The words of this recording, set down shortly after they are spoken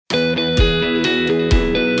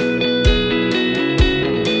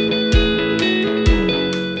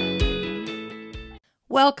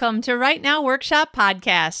Welcome to Write Now Workshop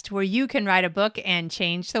Podcast, where you can write a book and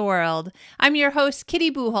change the world. I'm your host,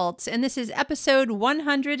 Kitty Buchholz, and this is episode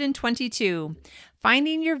 122,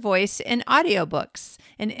 Finding Your Voice in Audiobooks,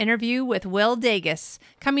 an interview with Will Dagus,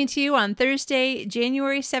 coming to you on Thursday,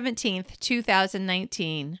 January 17th,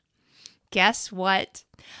 2019. Guess what?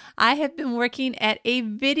 I have been working at a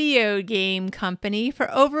video game company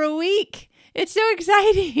for over a week. It's so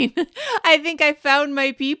exciting. I think I found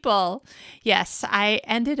my people. Yes, I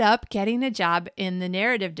ended up getting a job in the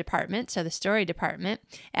narrative department, so the story department,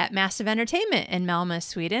 at Massive Entertainment in Malmö,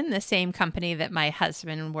 Sweden, the same company that my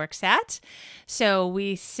husband works at. So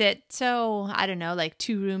we sit, like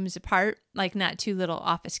 2 rooms apart, like not 2 little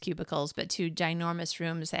office cubicles, but 2 ginormous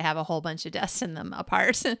rooms that have a whole bunch of desks in them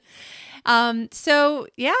apart.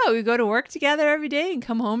 We go to work together every day and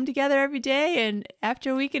come home together every day. And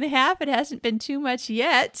after a week and a half, it hasn't been too much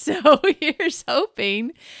yet. So here's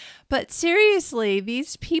hoping. But seriously,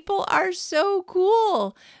 these people are so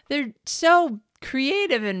cool. They're so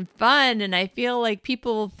creative and fun. And I feel like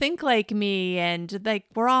people think like me and like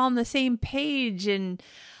we're all on the same page. And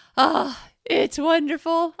it's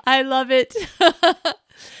wonderful. I love it.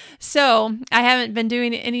 So I haven't been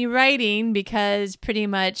doing any writing because pretty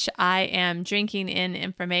much I am drinking in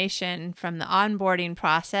information from the onboarding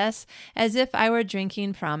process as if I were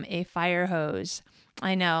drinking from a fire hose.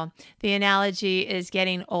 I know the analogy is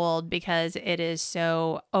getting old because it is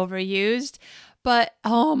so overused, but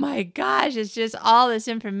oh my gosh, it's just all this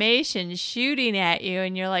information shooting at you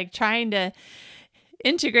and you're like trying to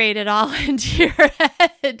integrate it all into your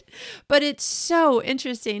head. But it's so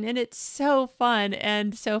interesting and it's so fun.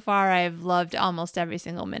 And so far, I've loved almost every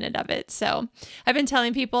single minute of it. So I've been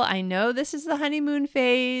telling people, I know this is the honeymoon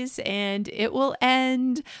phase and it will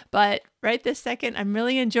end. But right this second, I'm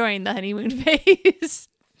really enjoying the honeymoon phase.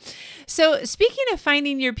 So speaking of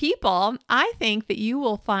finding your people, I think that you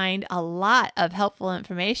will find a lot of helpful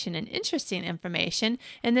information and interesting information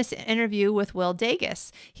in this interview with Will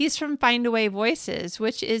Dagus. He's from Findaway Voices,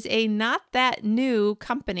 which is a not that new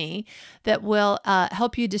company that will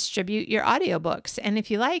help you distribute your audiobooks. And if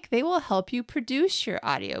you like, they will help you produce your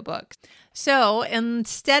audiobooks. So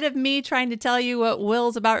instead of me trying to tell you what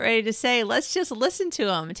Will's about ready to say, let's just listen to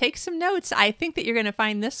him. Take some notes. I think that you're going to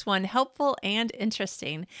find this one helpful and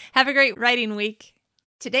interesting. Have a great writing week.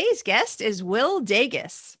 Today's guest is Will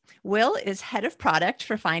Dagus. Will is head of product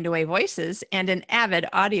for Findaway Voices and an avid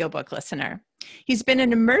audiobook listener. He's been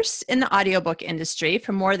immersed in the audiobook industry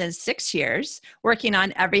for more than 6 years, working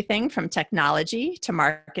on everything from technology to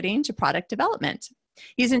marketing to product development.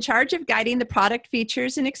 He's in charge of guiding the product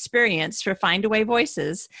features and experience for Findaway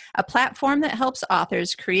Voices, a platform that helps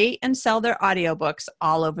authors create and sell their audiobooks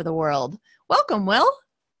all over the world. Welcome, Will.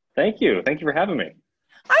 Thank you. Thank you for having me.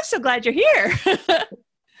 I'm so glad you're here.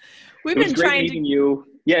 It was great meeting you.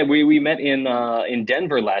 Yeah, we met in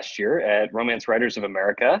Denver last year at Romance Writers of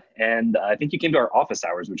America, and I think you came to our office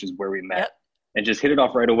hours, which is where we met. Yep. And just hit it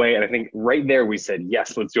off right away. And I think right there we said,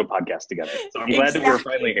 yes, let's do a podcast together. So I'm glad that we're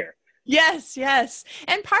finally here. Yes, yes.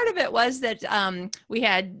 And part of it was that we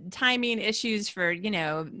had timing issues for,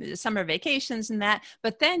 summer vacations and that.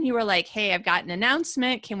 But then you were like, hey, I've got an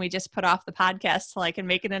announcement. Can we just put off the podcast till I can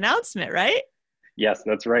make an announcement, right? Yes,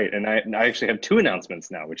 that's right. And I actually have 2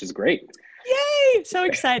 announcements now, which is great. Yay! So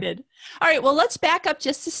excited. All right. Well, let's back up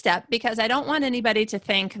just a step because I don't want anybody to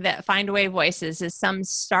think that Findaway Voices is some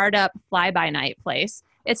startup fly-by-night place.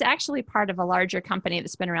 It's actually part of a larger company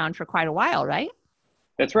that's been around for quite a while, right?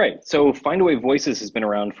 That's right. So Findaway Voices has been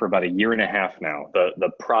around for about 1.5 years now,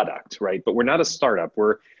 the product, right? But we're not a startup.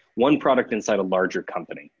 We're one product inside a larger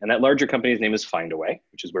company. And that larger company's name is Findaway,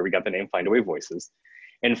 which is where we got the name Findaway Voices.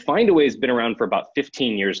 And Findaway has been around for about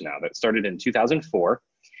 15 years now. That started in 2004.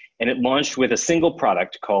 And it launched with a single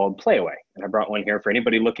product called Playaway. And I brought one here for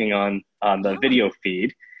anybody looking on the video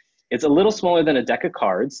feed. It's a little smaller than a deck of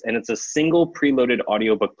cards, and it's a single preloaded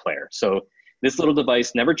audiobook player. So this little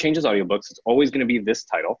device never changes audiobooks. It's always going to be this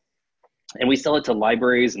title. And we sell it to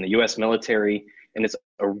libraries and the US military. And it's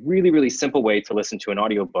a really, really simple way to listen to an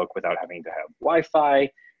audiobook without having to have Wi-Fi.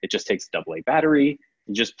 It just takes a AA battery.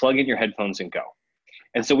 You just plug in your headphones and go.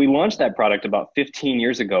 And so we launched that product about 15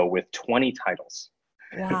 years ago with 20 titles.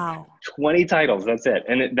 Wow. 20 titles, that's it.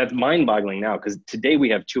 And that's mind-boggling now because today we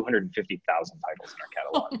have 250,000 titles in our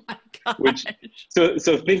catalog. Oh my gosh.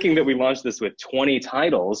 So thinking that we launched this with 20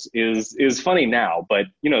 titles is funny now, but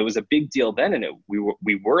it was a big deal then, and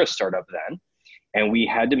we were a startup then, and we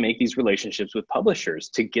had to make these relationships with publishers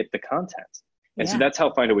to get the content. And so that's how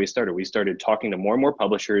Findaway started. We started talking to more and more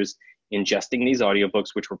publishers, ingesting these audiobooks,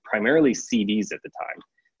 which were primarily CDs at the time.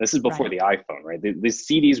 This is before the iPhone, right? The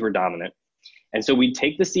CDs were dominant. And so we'd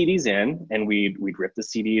take the CDs in and we'd rip the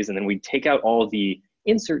CDs, and then we'd take out all the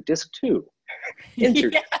insert disc 2,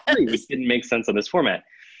 insert disc 3, which didn't make sense on this format.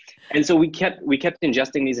 And so we kept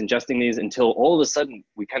ingesting these until all of a sudden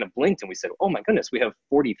we kind of blinked and we said, oh my goodness, we have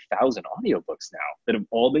 40,000 audiobooks now that have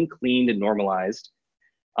all been cleaned and normalized.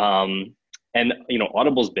 And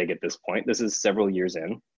Audible's big at this point. This is several years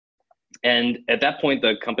in. And at that point,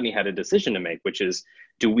 the company had a decision to make, which is,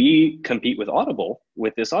 do we compete with Audible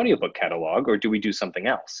with this audiobook catalog, or do we do something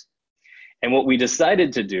else? And what we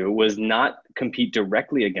decided to do was not compete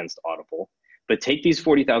directly against Audible, but take these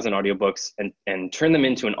 40,000 audiobooks and turn them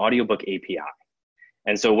into an audiobook API.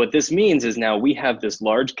 And so what this means is now we have this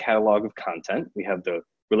large catalog of content. We have the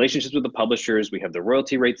relationships with the publishers. We have the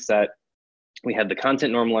royalty rate set. We have the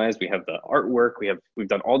content normalized. We have the artwork. We've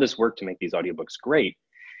done all this work to make these audiobooks great.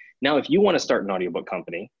 Now, if you want to start an audiobook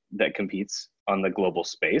company that competes on the global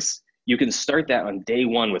space, you can start that on day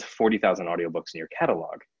one with 40,000 audiobooks in your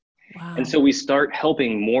catalog. Wow. And so we start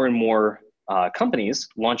helping more and more companies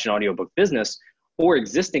launch an audiobook business, or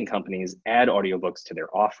existing companies add audiobooks to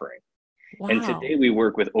their offering. Wow. And today we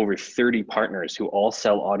work with over 30 partners who all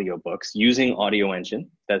sell audiobooks using Audio Engine,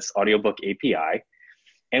 that's Audiobook API.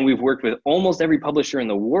 And we've worked with almost every publisher in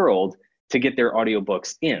the world to get their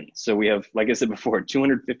audiobooks in. So we have, like I said before,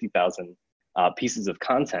 250,000 pieces of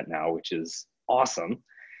content now, which is awesome.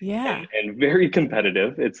 Yeah. And very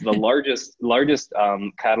competitive. It's the largest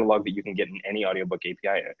catalog that you can get in any audiobook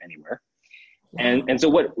API anywhere. Wow. And so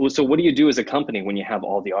what do you do as a company when you have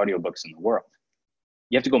all the audiobooks in the world?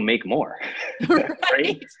 You have to go make more,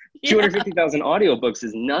 right? Yeah. 250,000 audiobooks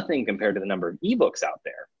is nothing compared to the number of ebooks out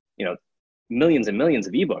there, millions and millions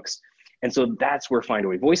of ebooks. And so that's where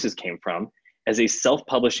Findaway Voices came from, as a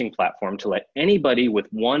self-publishing platform to let anybody with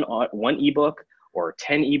one ebook or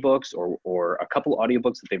 10 ebooks or a couple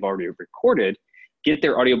audiobooks that they've already recorded, get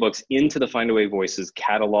their audiobooks into the Findaway Voices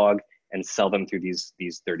catalog and sell them through these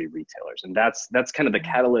 30 retailers. And that's kind of the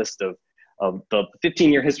catalyst of the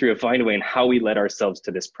 15-year history of Findaway and how we led ourselves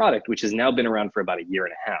to this product, which has now been around for about a year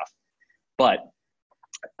and a half. But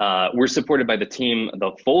we're supported by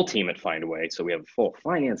the full team at Findaway. So we have a full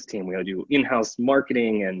finance team. We do in-house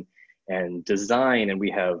marketing and design, and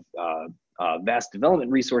we have vast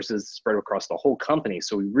development resources spread across the whole company.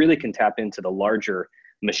 So we really can tap into the larger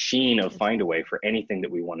machine of Findaway for anything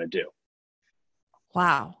that we want to do.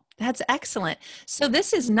 Wow, that's excellent. So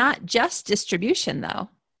this is not just distribution, though.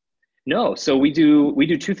 No, so we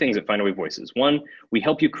do two things at Findaway Voices. One, we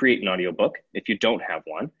help you create an audiobook if you don't have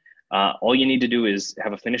one. All you need to do is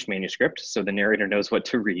have a finished manuscript so the narrator knows what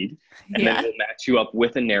to read, and then we'll match you up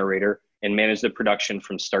with a narrator and manage the production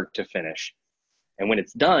from start to finish. And when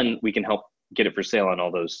it's done, we can help get it for sale on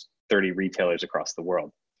all those 30 retailers across the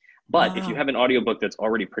world. But if you have an audiobook that's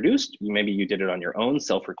already produced, maybe you did it on your own,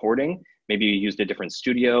 self-recording, maybe you used a different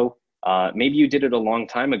studio, maybe you did it a long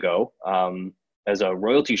time ago as a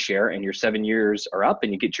royalty share, and your 7 years are up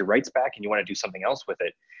and you get your rights back and you want to do something else with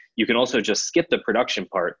it, you can also just skip the production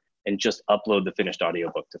part and just upload the finished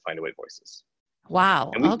audiobook to Findaway Voices.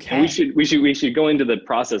 Wow. And we should go into the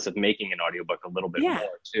process of making an audiobook a little bit more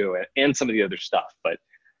too, and some of the other stuff. But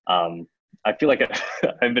I feel like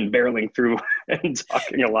I've been barreling through and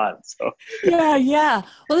talking a lot. So yeah.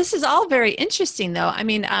 Well, this is all very interesting, though. I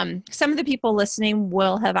mean, some of the people listening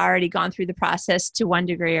will have already gone through the process to one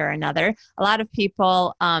degree or another. A lot of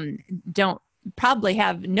people probably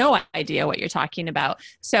have no idea what you're talking about.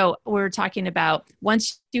 So we're talking about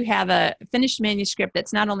once you have a finished manuscript,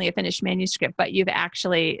 that's not only a finished manuscript, but you've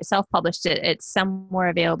actually self-published it. It's somewhere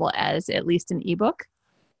available as at least an ebook.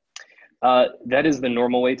 That is the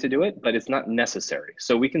normal way to do it, but it's not necessary.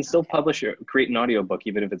 So we can still create an audiobook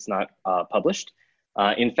even if it's not published.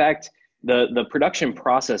 In fact, the production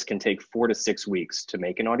process can take 4 to 6 weeks to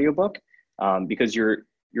make an audiobook because you're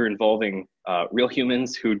involving real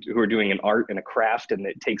humans who are doing an art and a craft, and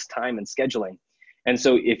it takes time and scheduling. And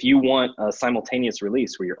so if you want a simultaneous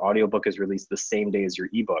release where your audiobook is released the same day as your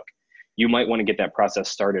ebook, you might want to get that process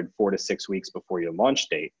started 4 to 6 weeks before your launch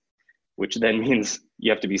date, which then means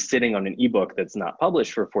you have to be sitting on an ebook that's not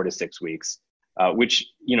published for 4 to 6 weeks, which,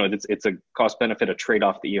 it's a cost benefit, a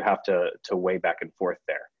trade-off that you have to weigh back and forth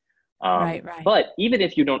there. Right. But even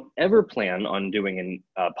if you don't ever plan on doing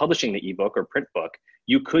publishing the ebook or print book,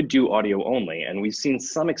 you could do audio only. And we've seen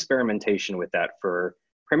some experimentation with that for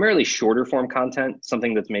primarily shorter form content,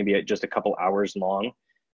 something that's maybe just a couple hours long,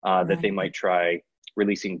 that they might try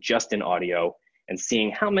releasing just in audio and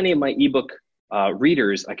seeing how many of my ebook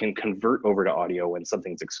readers I can convert over to audio when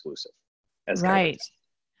something's exclusive. Right.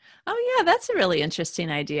 Oh yeah, that's a really interesting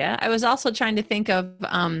idea. I was also trying to think of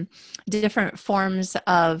different forms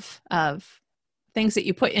of things that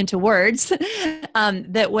you put into words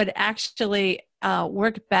that would actually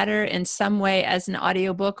work better in some way as an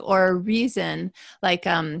audiobook, or a reason, like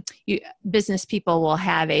business people will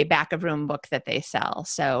have a back of room book that they sell.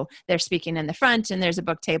 So they're speaking in the front and there's a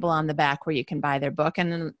book table on the back where you can buy their book.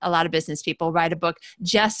 And then a lot of business people write a book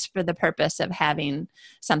just for the purpose of having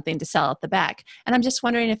something to sell at the back. And I'm just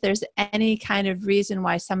wondering if there's any kind of reason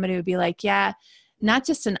why somebody would be like, yeah, not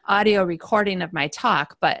just an audio recording of my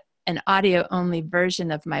talk, but an audio only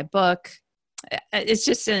version of my book. It's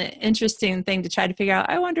just an interesting thing to try to figure out.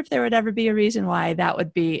 I wonder if there would ever be a reason why that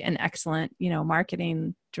would be an excellent,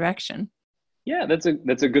 marketing direction. Yeah, that's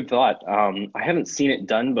a good thought. I haven't seen it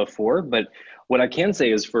done before, but what I can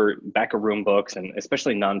say is for back of room books, and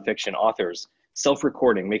especially nonfiction authors,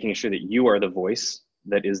 self-recording, making sure that you are the voice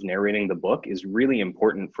that is narrating the book, is really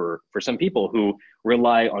important for some people who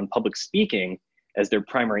rely on public speaking as their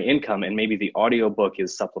primary income, and maybe the audio book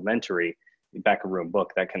is supplementary, back of room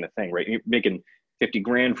book, that kind of thing, right? You're making 50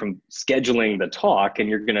 grand from scheduling the talk, and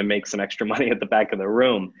you're going to make some extra money at the back of the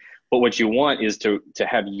room. But what you want is to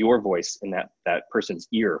have your voice in that person's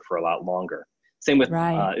ear for a lot longer. Same with,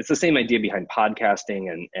 right. It's the same idea behind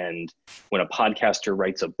podcasting. And when a podcaster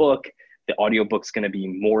writes a book, the audiobook's going to be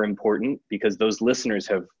more important because those listeners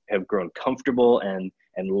have grown comfortable and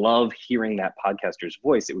love hearing that podcaster's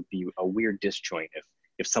voice. It would be a weird disjoint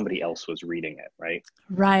if somebody else was reading it, right?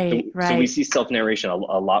 Right, right. So we see self-narration a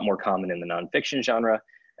lot more common in the nonfiction genre,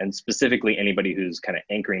 and specifically anybody who's kind of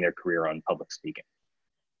anchoring their career on public speaking.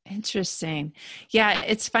 Interesting. Yeah,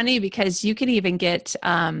 it's funny because you can even get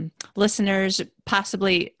listeners,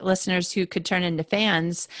 possibly listeners who could turn into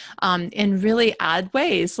fans in really odd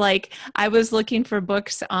ways. Like I was looking for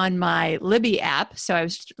books on my Libby app. So I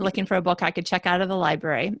was looking for a book I could check out of the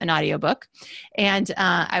library, an audiobook. And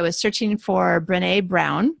I was searching for Brené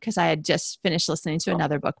Brown because I had just finished listening to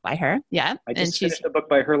another book by her. Yeah. I just finished a book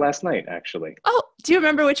by her last night, actually. Oh, do you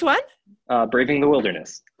remember which one? Braving the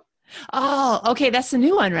Wilderness. Oh, okay. That's the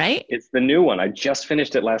new one, right? It's the new one. I just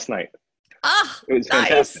finished it last night. Oh, it was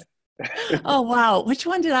fantastic. Nice. Oh, wow. Which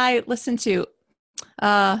one did I listen to?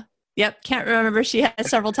 Yep. Can't remember. She has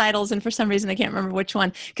several titles, and for some reason I can't remember which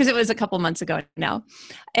one because it was a couple months ago now.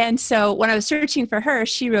 And so when I was searching for her,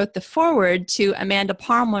 she wrote the foreword to Amanda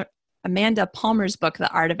Palmer's book, The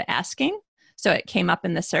Art of Asking. So it came up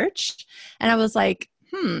in the search, and I was like,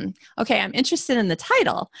 okay, I'm interested in the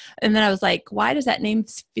title. And then I was like, why does that name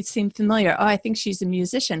seem familiar? Oh, I think she's a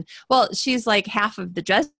musician. Well, she's like half of the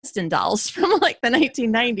Dresden Dolls from like the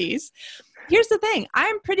 1990s. Here's the thing.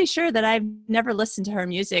 I'm pretty sure that I've never listened to her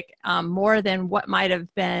music more than what might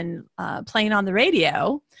have been playing on the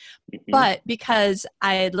radio. Mm-hmm. But because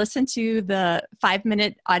I had listened to the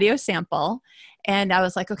 5-minute audio sample and I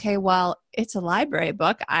was like, okay, well, it's a library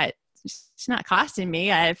book. It's not costing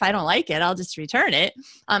me. If I don't like it, I'll just return it.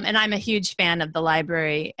 And I'm a huge fan of the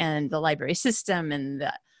library and the library system and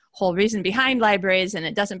the whole reason behind libraries. And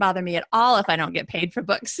it doesn't bother me at all if I don't get paid for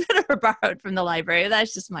books that are borrowed from the library.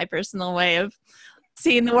 That's just my personal way of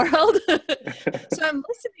seeing the world. So I'm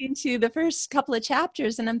listening to the first couple of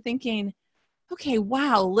chapters and I'm thinking, okay,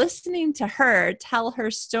 wow, listening to her tell her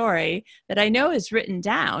story that I know is written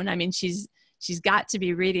down. I mean, she's got to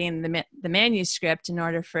be reading the manuscript in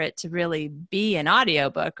order for it to really be an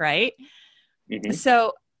audiobook, right? Mm-hmm.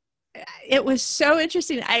 So it was so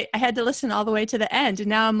interesting. I had to listen all the way to the end. And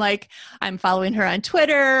now I'm following her on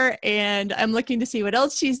Twitter and I'm looking to see what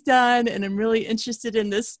else she's done. And I'm really interested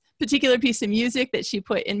in this particular piece of music that she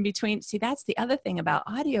put in between. See, that's the other thing about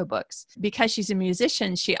audiobooks. Because she's a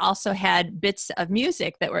musician, she also had bits of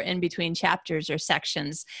music that were in between chapters or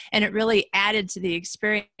sections. And it really added to the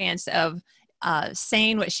experience of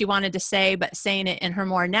saying what she wanted to say, but saying it in her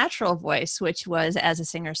more natural voice, which was as a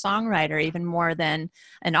singer-songwriter, even more than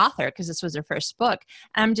an author, because this was her first book.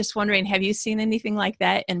 I'm just wondering, have you seen anything like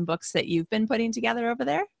that in books that you've been putting together over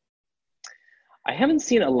there? I haven't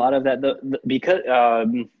seen a lot of that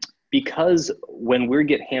because when we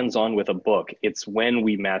get hands-on with a book, it's when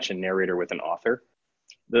we match a narrator with an author.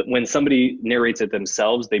 When somebody narrates it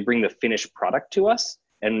themselves, they bring the finished product to us.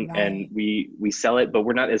 And we sell it, but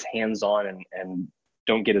we're not as hands-on and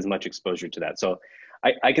don't get as much exposure to that. So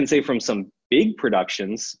I can say from some big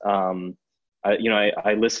productions,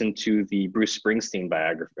 I listened to the Bruce Springsteen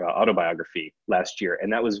autobiography last year,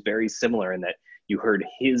 and that was very similar in that you heard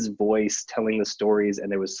his voice telling the stories,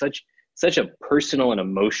 and there was such a personal and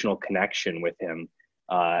emotional connection with him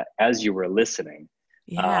as you were listening.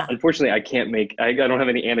 Yeah. Unfortunately, I don't have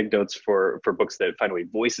any anecdotes for books that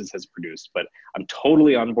Findaway Voices has produced, but I'm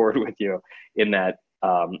totally on board with you in that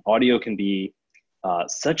audio can be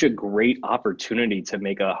such a great opportunity to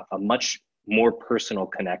make a much more personal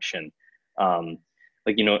connection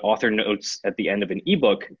like, author notes at the end of an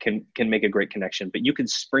ebook can make a great connection, but you could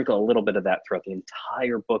sprinkle a little bit of that throughout the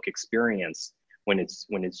entire book experience when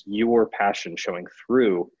it's your passion showing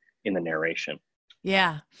through in the narration.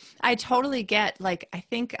 Yeah, I totally get, like, I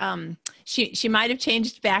think she might have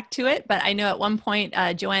changed back to it, but I know at one point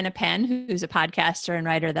Joanna Penn, who's a podcaster and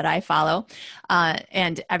writer that I follow,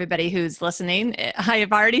 and everybody who's listening, I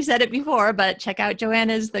have already said it before, but check out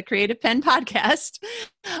Joanna's The Creative Penn podcast.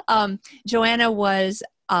 Joanna was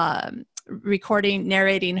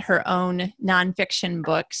narrating her own nonfiction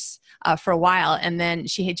books for a while. And then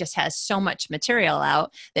she just has so much material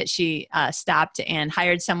out that she stopped and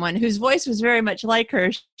hired someone whose voice was very much like her,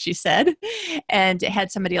 she said, and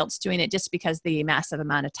had somebody else doing it just because the massive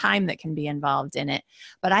amount of time that can be involved in it.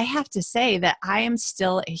 But I have to say that I am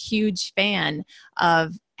still a huge fan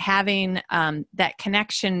of having that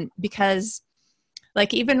connection, because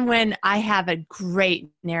like, even when I have a great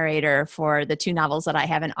narrator for the 2 novels that I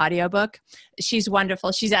have in audiobook, she's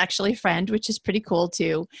wonderful. She's actually a friend, which is pretty cool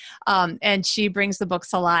too. And she brings the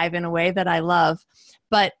books alive in a way that I love.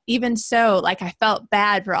 But even so, like, I felt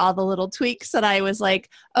bad for all the little tweaks that I was like,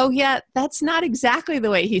 oh yeah, that's not exactly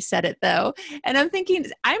the way he said it though. And I'm thinking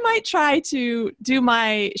I might try to do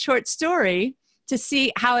my short story to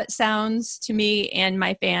see how it sounds to me and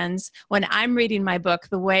my fans when I'm reading my book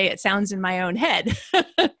the way it sounds in my own head.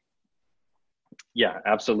 Yeah,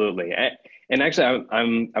 absolutely. And actually,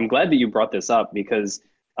 I'm glad that you brought this up, because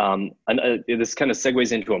this kind of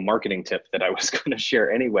segues into a marketing tip that I was going to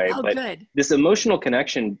share anyway. Oh, but good. This emotional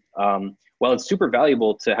connection, while it's super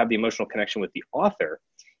valuable to have the emotional connection with the author,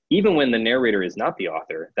 even when the narrator is not the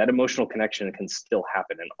author, that emotional connection can still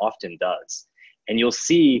happen, and often does. And you'll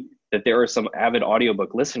see that there are some avid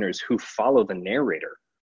audiobook listeners who follow the narrator,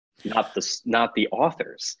 not the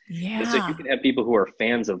authors. Yeah. And so you can have people who are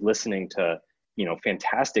fans of listening to,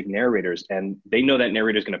 fantastic narrators, and they know that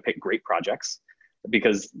narrator is going to pick great projects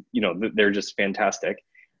because, they're just fantastic.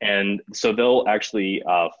 And so they'll actually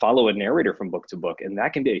follow a narrator from book to book. And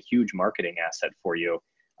that can be a huge marketing asset for you.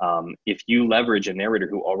 If you leverage a narrator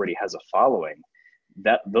who already has a following,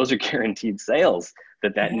 those are guaranteed sales.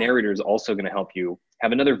 That narrator is also going to help you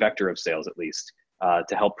have another vector of sales, at least,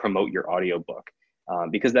 to help promote your audiobook.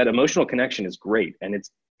 Because that emotional connection is great, and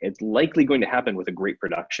it's likely going to happen with a great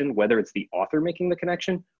production, whether it's the author making the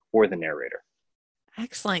connection or the narrator.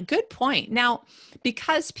 Excellent. Good point. Now,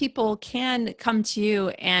 because people can come to you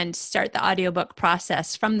and start the audiobook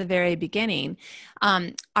process from the very beginning,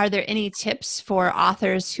 are there any tips for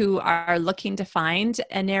authors who are looking to find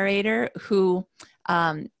a narrator who,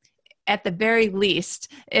 at the very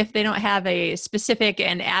least, if they don't have a specific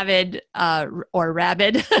and avid or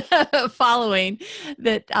rabid following,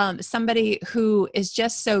 that somebody who is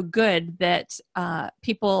just so good that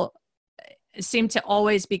people seem to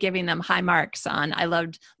always be giving them high marks on, I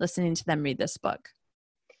loved listening to them read this book?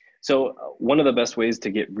 So one of the best ways to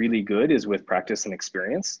get really good is with practice and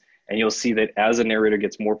experience. And you'll see that as a narrator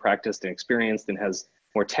gets more practiced and experienced and has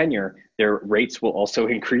more tenure, their rates will also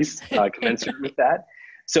increase commensurate with that.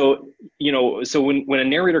 So, so when a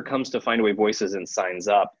narrator comes to Findaway Voices and signs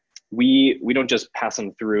up, we don't just pass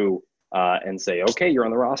them through and say, okay, you're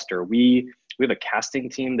on the roster. We have a casting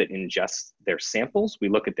team that ingests their samples. We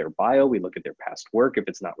look at their bio, we look at their past work if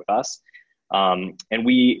it's not with us. And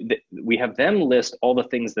we have them list all the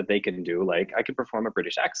things that they can do. Like, I can perform a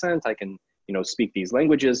British accent, I can, speak these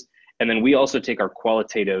languages. And then we also take our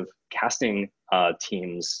qualitative casting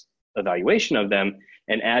team's evaluation of them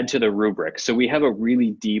and add to the rubric. So we have a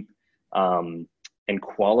really deep and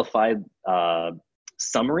qualified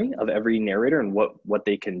summary of every narrator and what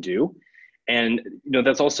they can do. And,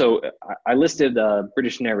 that's also, I listed a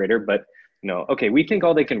British narrator, but, okay, we think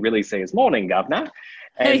all they can really say is morning, governor.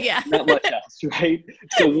 And not much else, right?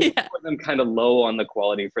 So we'll put them kind of low on the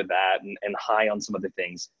quality for that and high on some other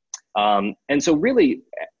things. And so really,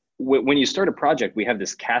 when you start a project, we have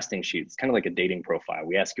this casting sheet. It's kind of like a dating profile.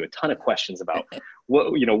 We ask you a ton of questions about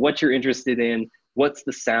what you're interested in, what's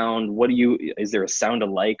the sound, is there a sound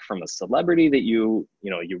alike from a celebrity that you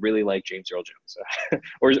really like, James Earl Jones,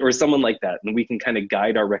 or someone like that, and we can kind of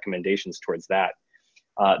guide our recommendations towards that.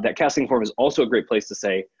 That casting form is also a great place to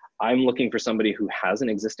say, I'm looking for somebody who has an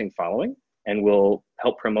existing following and will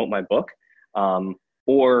help promote my book,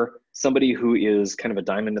 or somebody who is kind of a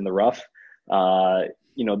diamond in the rough.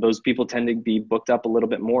 Those people tend to be booked up a little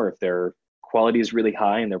bit more if their quality is really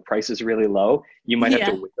high and their price is really low. You might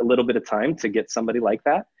have to wait a little bit of time to get somebody like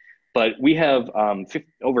that. But we have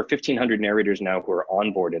over 1,500 narrators now who are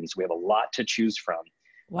onboarded, and so we have a lot to choose from.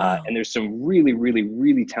 Wow. And there's some really, really,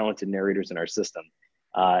 really talented narrators in our system.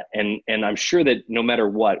 And I'm sure that no matter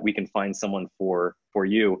what, we can find someone for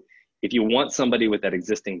you. If you want somebody with that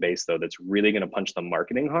existing base, though, that's really going to punch the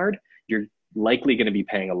marketing hard, you're likely going to be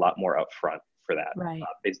paying a lot more upfront for that. Right.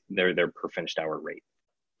 Their per finished hour rate.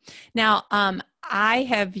 Now, I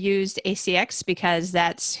have used ACX because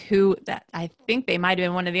that I think they might have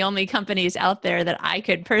been one of the only companies out there that I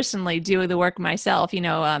could personally do the work myself,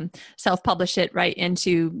 self-publish it right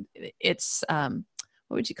into its,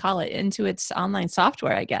 what would you call it? Into its online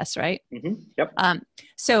software, I guess, right? Mm-hmm. Yep.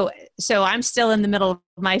 So I'm still in the middle of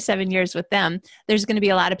my 7 years with them. There's going to be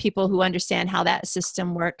a lot of people who understand how that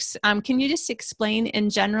system works. Can you just explain in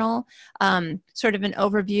general, sort of an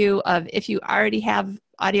overview of if you already have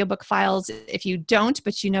audiobook files, if you don't,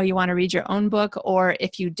 but you want to read your own book, or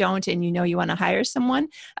if you don't and you want to hire someone?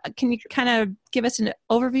 Can you kind of give us an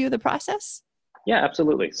overview of the process? Yeah,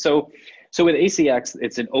 absolutely. So with ACX,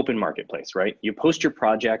 it's an open marketplace, right? You post your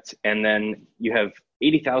project and then you have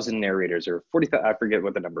 80,000 narrators or 40,000, I forget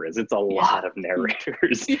what the number is. It's a lot of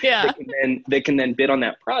narrators. Yeah. They can then bid on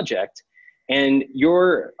that project, and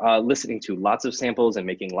you're listening to lots of samples and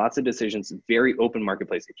making lots of decisions. Very open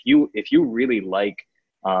marketplace. If you really like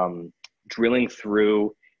drilling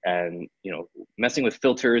through and messing with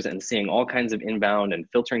filters and seeing all kinds of inbound and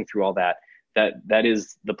filtering through all that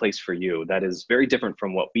is the place for you. That is very different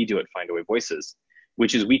from what we do at Findaway Voices,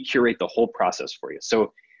 which is we curate the whole process for you.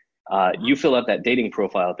 So you fill out that dating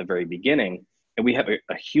profile at the very beginning, and we have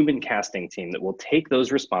a human casting team that will take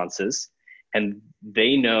those responses, and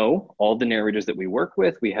they know all the narrators that we work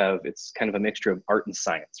with. It's kind of a mixture of art and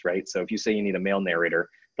science, right? So if you say you need a male narrator,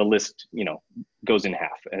 the list, goes in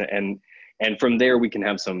half. And from there, we can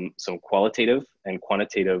have some qualitative and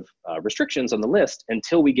quantitative restrictions on the list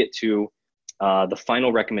until we get to the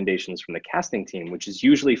final recommendations from the casting team, which is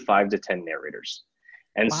usually 5 to 10 narrators.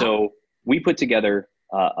 And so we put together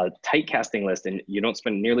a tight casting list, and you don't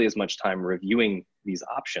spend nearly as much time reviewing these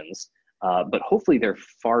options, but hopefully they're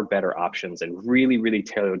far better options and really, really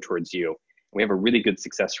tailored towards you. We have a really good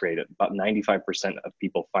success rate. About 95% of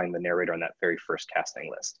people find the narrator on that very first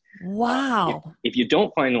casting list. Wow. If you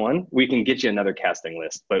don't find one, we can get you another casting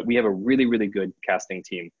list, but we have a really, really good casting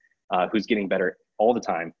team who's getting better all the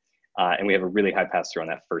time. And we have a really high pass through on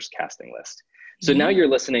that first casting list. So now you're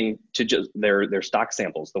listening to just their stock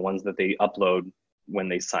samples, the ones that they upload when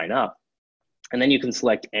they sign up. And then you can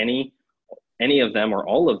select any of them or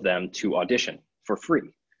all of them to audition for free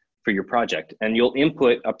for your project. And you'll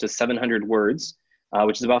input up to 700 words,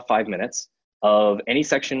 which is about 5 minutes, of any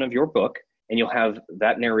section of your book. And you'll have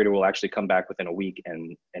that narrator will actually come back within a week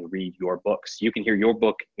and read your books. You can hear your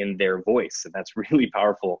book in their voice. And that's really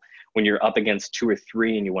powerful when you're up against 2 or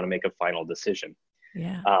 3 and you want to make a final decision.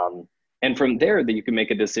 Yeah. And from there, that you can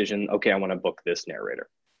make a decision, okay, I want to book this narrator.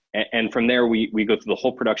 And from there, we go through the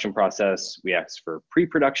whole production process. We ask for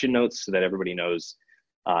pre-production notes so that everybody knows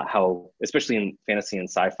how, especially in fantasy and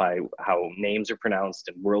sci-fi, how names are pronounced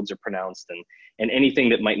and worlds are pronounced, and anything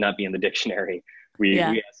that might not be in the dictionary, we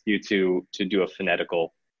ask you to do a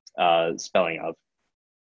phonetical spelling of.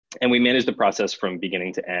 And we manage the process from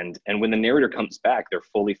beginning to end. And when the narrator comes back, they're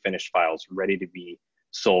fully finished files ready to be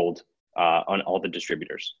sold on all the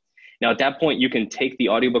distributors. Now, at that point, you can take the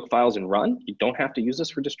audiobook files and run. You don't have to use this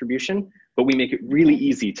for distribution, but we make it really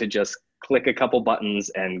easy to just click a couple buttons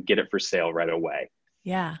and get it for sale right away.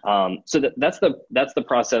 Yeah. So that's the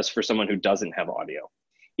process for someone who doesn't have audio.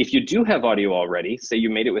 If you do have audio already, say you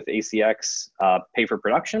made it with ACX, pay for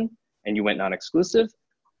production, and you went non-exclusive,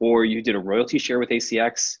 or you did a royalty share with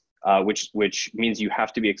ACX, which means you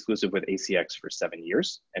have to be exclusive with ACX for 7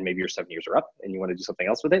 years, and maybe your 7 years are up and you want to do something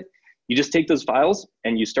else with it. You just take those files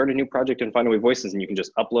and you start a new project in Findaway Voices, and you can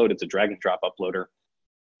just upload. It's a drag and drop uploader.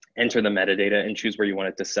 Enter the metadata and choose where you want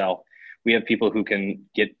it to sell. We have people who can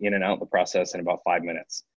get in and out of the process in about 5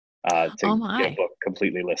 minutes to get a book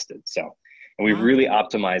completely listed. So, and we've really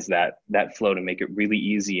optimized that flow to make it really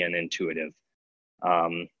easy and intuitive.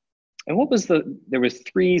 And what was there was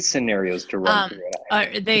 3 scenarios to run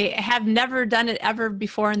through. They have never done it ever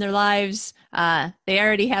before in their lives. They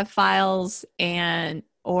already have files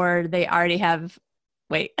or they already have,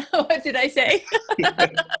 wait, what did I say?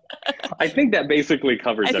 I think that basically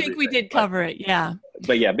covers everything. I think we did cover it, yeah.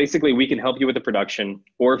 But yeah, basically we can help you with the production,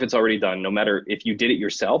 or if it's already done, no matter if you did it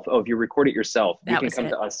yourself, if you record it yourself, you can come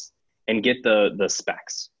to us and get the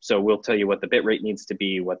specs. So we'll tell you what the bit rate needs to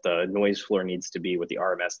be, what the noise floor needs to be, what the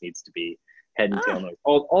RMS needs to be, head and tail noise,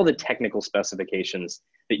 all the technical specifications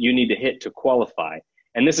that you need to hit to qualify.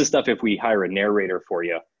 And this is stuff, if we hire a narrator for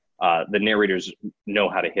you, the narrators know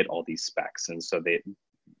how to hit all these specs. And so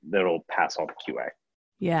that'll pass all the QA.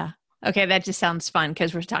 Yeah. Okay. That just sounds fun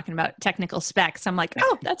because we're talking about technical specs. I'm like,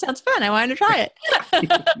 oh, that sounds fun. I wanted to try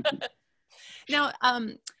it. Now,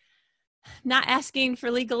 Not asking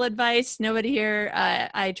for legal advice. Nobody here.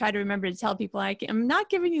 I try to remember to tell people I'm not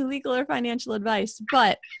giving you legal or financial advice.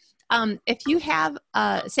 But if you have,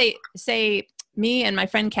 say me and my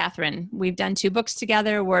friend Catherine, we've done 2 books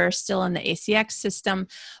together. We're still in the ACX system.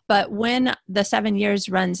 But when the 7 years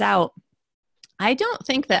runs out, I don't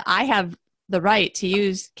think that I have the right to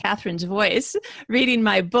use Catherine's voice reading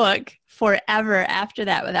my book forever after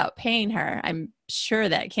that without paying her. I'm sure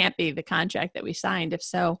that can't be the contract that we signed. If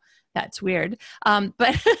so, that's weird.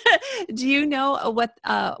 But do you know what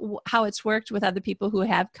how it's worked with other people who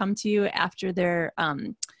have come to you after their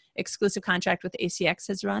exclusive contract with ACX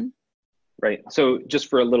has run? Right. So just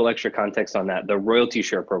for a little extra context on that, the royalty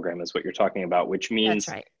share program is what you're talking about, which means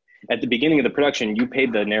That's right. at the beginning of the production, you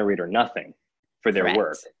paid the narrator nothing for their Correct.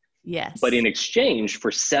 work. Yes. But in exchange,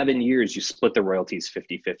 for 7 years, you split the royalties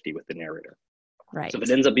 50-50 with the narrator. Right. So if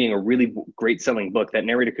it ends up being a really great selling book, that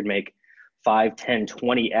narrator could make 5, 10,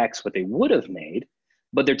 20x what they would have made,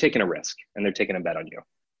 but they're taking a risk and they're taking a bet on you.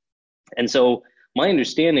 And so my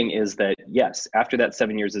understanding is that, yes, after that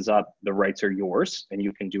 7 years is up, the rights are yours and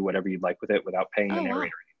you can do whatever you'd like with it without paying the narrator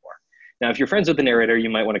anymore. Now, if you're friends with the narrator,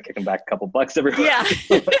 you might want to kick them back a couple bucks every once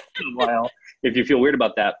in a while if you feel weird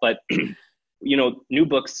about that. But you know, new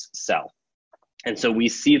books sell. And so we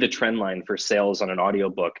see the trend line for sales on an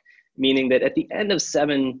audiobook, meaning that at the end of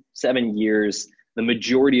seven years, the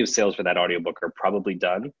majority of sales for that audiobook are probably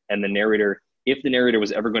done. And the narrator, if the narrator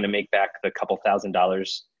was ever going to make back the couple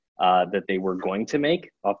 $1,000s that they were going to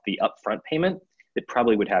make off the upfront payment, it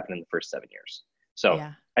probably would happen in the first 7 years. So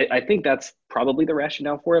yeah. I think that's probably the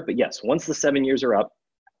rationale for it. But yes, once the 7 years are up,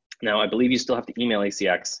 now, I believe you still have to email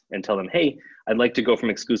ACX and tell them, hey, I'd like to go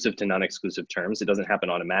from exclusive to non-exclusive terms. It doesn't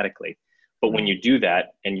happen automatically. But when you do that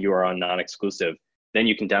and you are on non-exclusive, then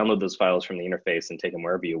you can download those files from the interface and take them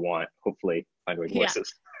wherever you want. Hopefully, Findaway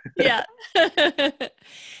Voices. Yeah.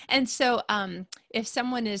 And so if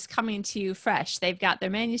someone is coming to you fresh, they've got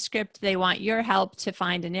their manuscript, they want your help to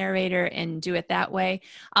find a narrator and do it that way.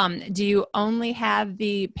 Do you only have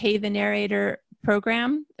the pay the narrator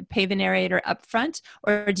program, pay the narrator upfront,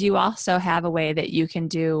 or do you also have a way that you can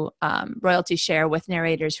do royalty share with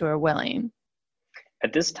narrators who are willing?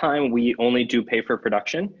 At this time, we only do pay for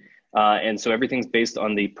production. And so everything's based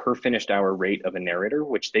on the per finished hour rate of a narrator,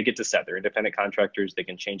 which they get to set. They're independent contractors. They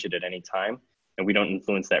can change it at any time, and we don't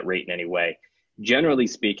influence that rate in any way. Generally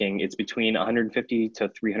speaking, it's between 150 to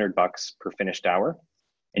 300 bucks per finished hour.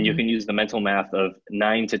 And you can use the mental math of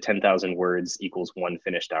 9 to 10,000 words equals 1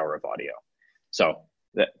 finished hour of audio. So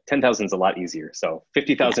that 10,000 is a lot easier. So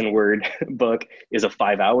 50,000 word book is a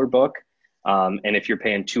 5-hour book. And if you're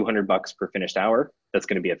paying 200 bucks per finished hour, that's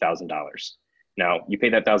going to be $1,000. Now you pay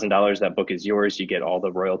that $1,000, that book is yours. You get all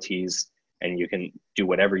the royalties and you can do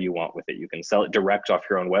whatever you want with it. You can sell it direct off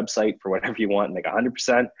your own website for whatever you want, make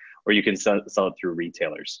 100%, or you can sell it through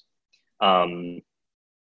retailers. And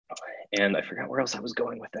I forgot where else I was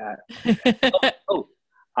going with that.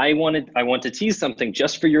 I want to tease something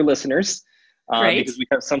just for your listeners. Because we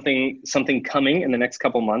have something coming in the next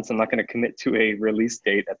couple months. I'm not going to commit to a release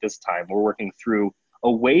date at this time. We're working through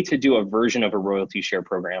a way to do a version of a royalty share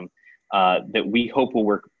program that we hope will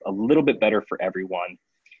work a little bit better for everyone.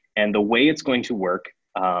 And the way it's going to work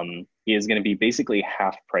is going to be basically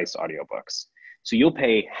half price audiobooks. So you'll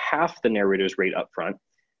pay half the narrator's rate up front,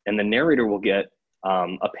 and the narrator will get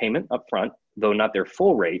a payment up front, though not their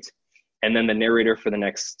full rate. And then the narrator for the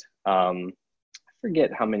next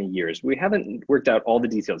forget how many years. We haven't worked out all the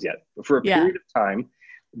details yet. But for a period of time,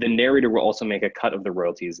 the narrator will also make a cut of the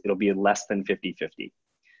royalties. It'll be less than 50-50.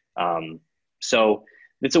 So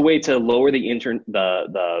it's a way to lower the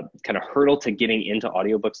kind of hurdle to getting into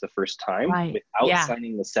audiobooks the first time without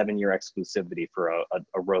signing the 7-year exclusivity for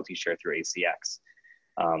a royalty share through ACX.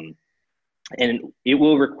 And it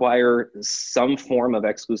will require some form of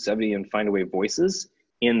exclusivity in Findaway Voices,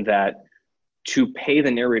 in that to pay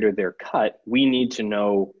the narrator their cut, we need to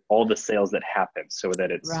know all the sales that happen so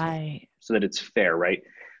that it's fair, right?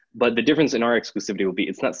 But the difference in our exclusivity will be,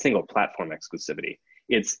 it's not single platform exclusivity.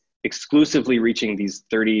 It's exclusively reaching these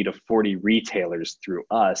 30 to 40 retailers through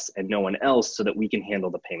us and no one else, so that we can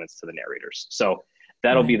handle the payments to the narrators. So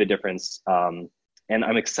that'll be the difference. And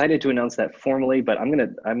I'm excited to announce that formally, but I'm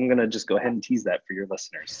gonna just go ahead and tease that for your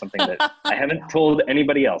listeners, something that I haven't told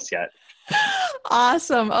anybody else yet.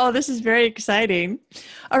 Awesome. Oh, this is very exciting.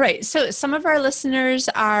 All right. So some of our listeners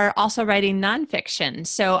are also writing nonfiction.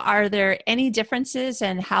 So are there any differences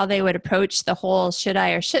in how they would approach the whole should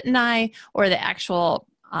I or shouldn't I, or the actual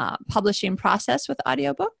publishing process with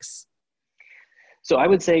audiobooks? So I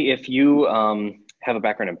would say if you have a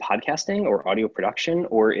background in podcasting or audio production,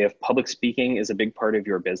 or if public speaking is a big part of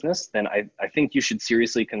your business, then I think you should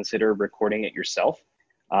seriously consider recording it yourself.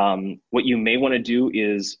 What you may want to do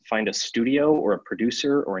is find a studio or a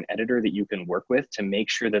producer or an editor that you can work with to make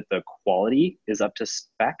sure that the quality is up to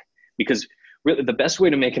spec, because really the best way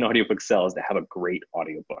to make an audiobook sell is to have a great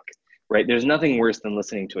audiobook, right? There's nothing worse than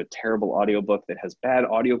listening to a terrible audiobook that has bad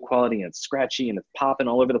audio quality and it's scratchy and it's popping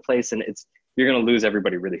all over the place, and you're going to lose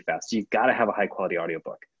everybody really fast. So you've got to have a high quality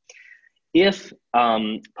audiobook. If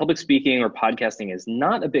public speaking or podcasting is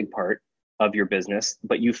not a big part of your business,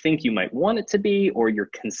 but you think you might want it to be, or you're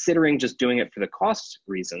considering just doing it for the cost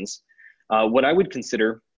reasons, what I would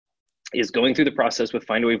consider is going through the process with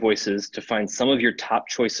Findaway Voices to find some of your top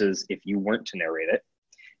choices if you weren't to narrate it.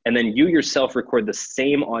 And then you yourself record the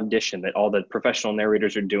same audition that all the professional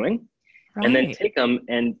narrators are doing, right, and then take them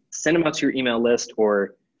and send them out to your email list,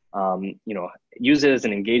 or use it as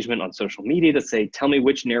an engagement on social media to say, tell me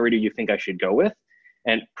which narrator you think I should go with,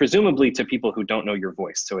 and presumably to people who don't know your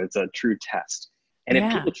voice. So it's a true test. And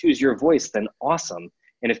if people choose your voice, then awesome.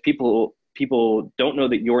 And if people don't know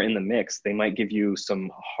that you're in the mix, they might give you some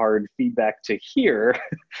hard feedback to hear,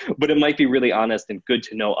 but it might be really honest and good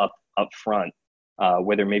to know up front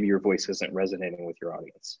whether maybe your voice isn't resonating with your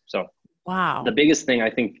audience. So wow, the biggest thing I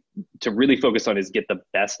think to really focus on is get the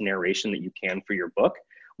best narration that you can for your book.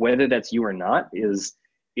 Whether that's you or not is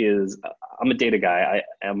I'm a data guy,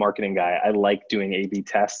 I'm a marketing guy. I like doing A/B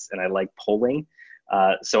tests and I like polling.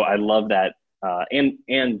 So I love that,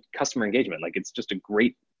 and customer engagement. Like, it's just a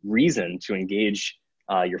great reason to engage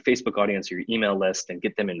your Facebook audience or your email list and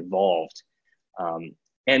get them involved.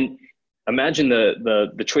 And imagine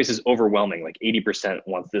the choice is overwhelming, like 80%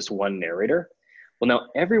 wants this one narrator. Well, now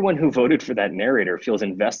everyone who voted for that narrator feels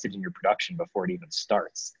invested in your production before it even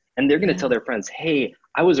starts. And they're going to tell their friends, hey,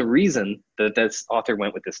 I was a reason that this author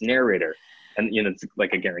went with this narrator. And, it's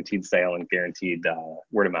like a guaranteed sale and guaranteed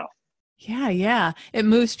word of mouth. Yeah. It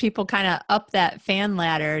moves people kind of up that fan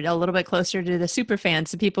ladder a little bit closer to the super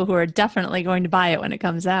fans, the people who are definitely going to buy it when it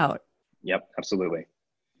comes out. Yep, absolutely.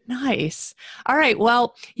 Nice. All right.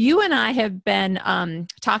 Well, you and I have been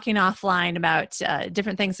talking offline about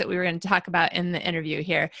different things that we were going to talk about in the interview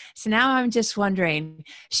here. So now I'm just wondering,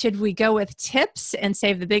 should we go with tips and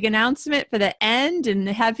save the big announcement for the end and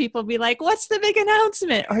have people be like, what's the big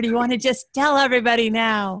announcement? Or do you want to just tell everybody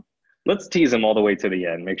now? Let's tease them all the way to the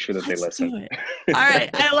end. Make sure that they listen. Do it. All right.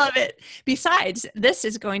 I love it. Besides, this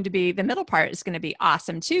is going to be, the middle part is going to be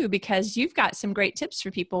awesome too, because you've got some great tips for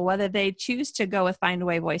people, whether they choose to go with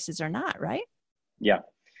Findaway Voices or not, right? Yeah.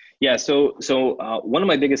 So one of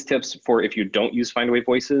my biggest tips for if you don't use Findaway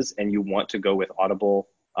Voices and you want to go with Audible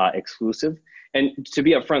exclusive, and to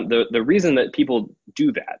be upfront, the reason that people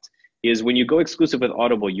do that is when you go exclusive with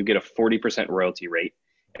Audible, you get a 40% royalty rate.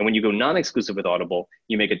 And when you go non-exclusive with Audible,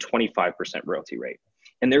 you make a 25% royalty rate.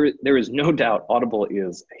 And there is no doubt Audible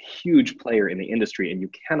is a huge player in the industry and you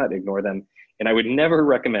cannot ignore them. And I would never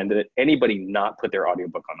recommend that anybody not put their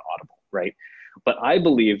audiobook on Audible, right? But I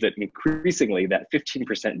believe that increasingly that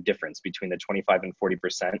 15% difference between the 25 and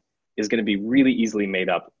 40% is going to be really easily made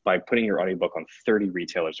up by putting your audiobook on 30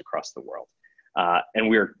 retailers across the world. And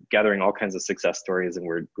we're gathering all kinds of success stories, and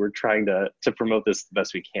we're trying to promote this the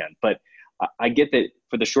best we can. But I get that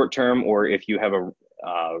for the short term, or if you have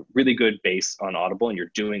a really good base on Audible and you're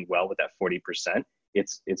doing well with that 40%,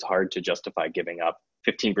 it's hard to justify giving up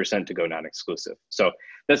 15% to go non-exclusive. So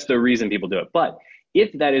that's the reason people do it. But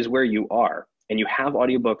if that is where you are and you have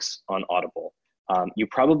audiobooks on Audible, you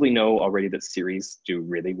probably know already that series do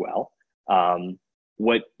really well.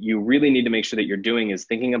 What you really need to make sure that you're doing is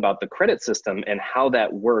thinking about the credit system and how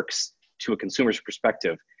that works to a consumer's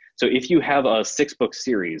perspective. So if you have a 6-book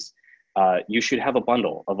series, you should have a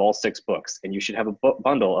bundle of all 6 books, and you should have a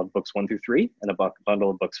bundle of books 1 through 3 and a bundle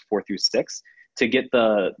of books 4 through 6 to get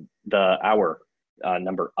the hour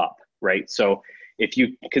number up, right? So if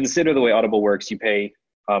you consider the way Audible works, you pay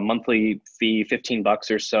a monthly fee,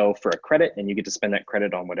 $15 or so for a credit, and you get to spend that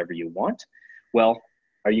credit on whatever you want. Well,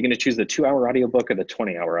 are you going to choose the 2-hour audiobook or the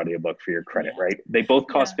 20-hour audiobook for your credit, right? They both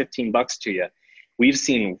cost $15 to you. We've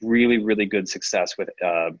seen really, really good success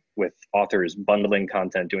with authors bundling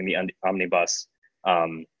content, doing the omnibus,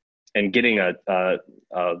 and getting a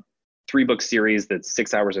 3-book series that's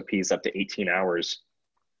 6 hours a piece up to 18 hours.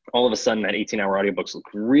 All of a sudden, that 18-hour audiobooks look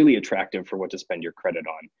really attractive for what to spend your credit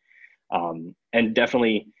on. And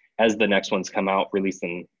definitely, as the next ones come out, release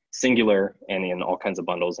them singular and in all kinds of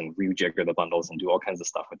bundles, and rejigger the bundles and do all kinds of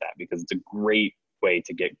stuff with that, because it's a great way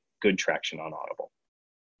to get good traction on Audible.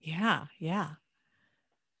 Yeah.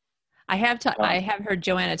 I have heard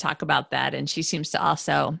Joanna talk about that, and she seems to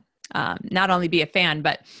also not only be a fan,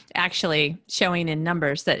 but actually showing in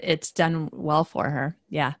numbers that it's done well for her.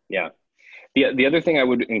 Yeah. Yeah. The other thing I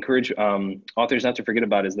would encourage authors not to forget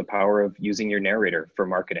about is the power of using your narrator for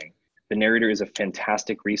marketing. The narrator is a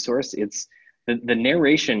fantastic resource. It's the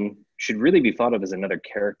narration should really be thought of as another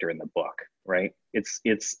character in the book, right?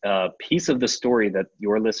 It's a piece of the story that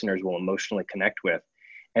your listeners will emotionally connect with.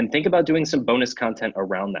 And think about doing some bonus content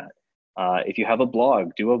around that. If you have a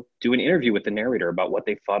blog, do an interview with the narrator about what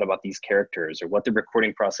they thought about these characters or what the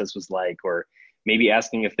recording process was like, or maybe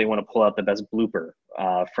asking if they want to pull out the best blooper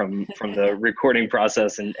from the recording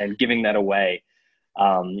process and giving that away.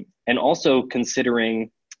 And also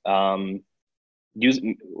considering for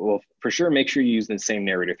sure, make sure you use the same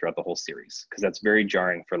narrator throughout the whole series, because that's very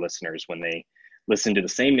jarring for listeners when they listen to the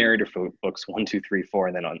same narrator for books 1, 2, 3, 4,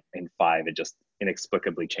 and then in 5, it just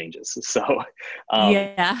inexplicably changes. So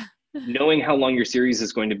Yeah. knowing how long your series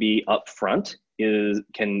is going to be up front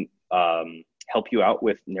can help you out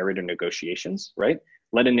with narrator negotiations, right?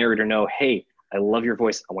 Let a narrator know, hey, I love your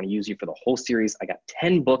voice. I want to use you for the whole series. I got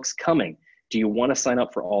 10 books coming. Do you want to sign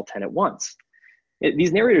up for all 10 at once?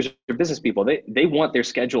 These narrators are business people. They want their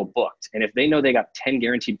schedule booked. And if they know they got 10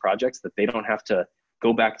 guaranteed projects that they don't have to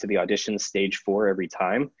go back to the audition stage 4 every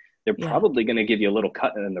time, they're probably going to give you a little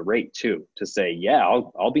cut in the rate too, to say, yeah,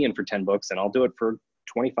 I'll be in for 10 books and I'll do it for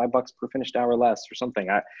 $25 per finished hour less or something.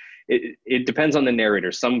 It depends on the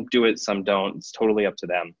narrator. Some do it, some don't. It's totally up to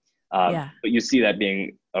them. But you see that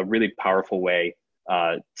being a really powerful way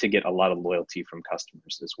to get a lot of loyalty from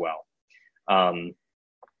customers as well.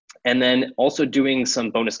 And then also doing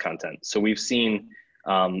some bonus content. So we've seen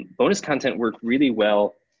bonus content work really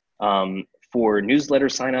well for newsletter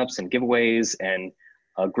signups and giveaways, and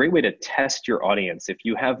a great way to test your audience. If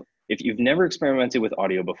you've never experimented with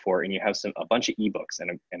audio before and you have a bunch of ebooks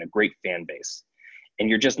and a great fan base, and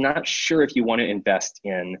you're just not sure if you want to invest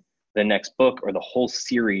in the next book or the whole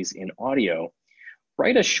series in audio,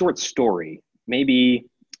 write a short story, maybe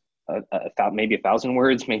maybe 1,000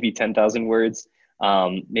 words, maybe 10,000 words.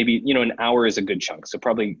 Maybe, an hour is a good chunk. So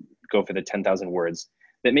probably go for the 10,000 words.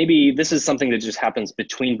 That maybe this is something that just happens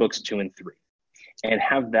between books 2 and 3, and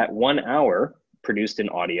have that 1 hour produced in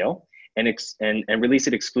audio and release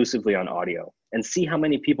it exclusively on audio, and see how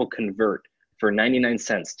many people convert for 99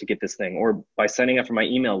 cents to get this thing. Or by signing up for my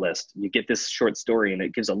email list, you get this short story and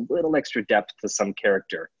it gives a little extra depth to some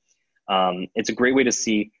character. It's a great way to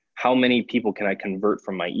see how many people can I convert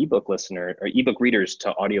from my ebook listener or ebook readers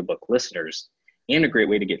to audiobook listeners, and a great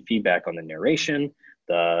way to get feedback on the narration,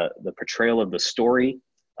 the portrayal of the story,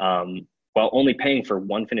 while only paying for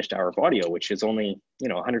 1 finished hour of audio, which is only,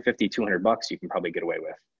 $150, $200 you can probably get away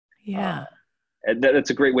with. Yeah.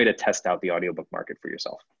 That's a great way to test out the audiobook market for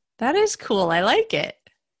yourself. That is cool. I like it.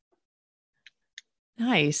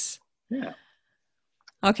 Nice. Yeah.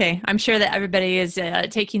 Okay. I'm sure that everybody is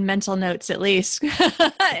taking mental notes at least.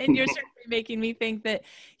 And you're certainly making me think that,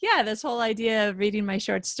 this whole idea of reading my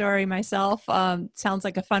short story myself sounds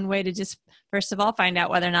like a fun way to just, first of all, find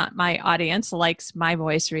out whether or not my audience likes my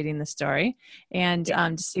voice reading the story, and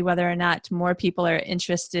to see whether or not more people are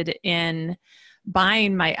interested in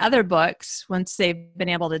buying my other books once they've been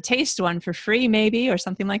able to taste one for free, maybe, or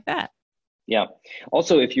something like that. Yeah.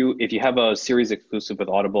 Also, if you have a series exclusive with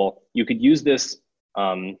Audible, you could use this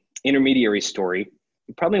intermediary story.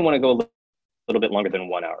 You probably want to go a little bit longer than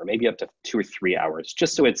 1 hour, maybe up to 2 or 3 hours,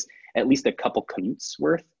 just so it's at least a couple commutes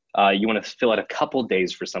worth. You want to fill out a couple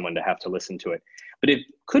days for someone to have to listen to it. But it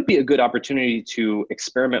could be a good opportunity to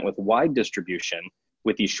experiment with wide distribution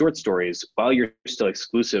with these short stories while you're still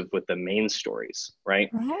exclusive with the main stories, right?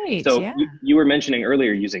 Right. So you were mentioning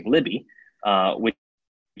earlier using Libby, which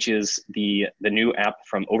is the new app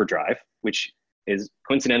from Overdrive, which is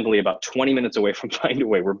coincidentally about 20 minutes away from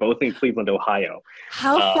Findaway. We're both in Cleveland, Ohio.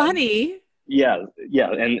 How funny. Yeah.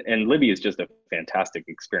 And Libby is just a fantastic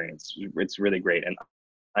experience. It's really great. And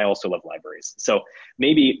I also love libraries. So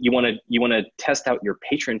maybe you want to test out your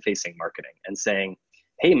patron-facing marketing and saying,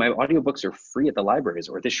 hey, my audiobooks are free at the libraries,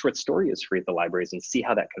 or this short story is free at the libraries, and see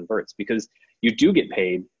how that converts. Because you do get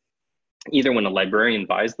paid either when a librarian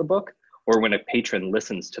buys the book or when a patron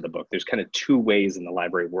listens to the book. There's kind of 2 ways in the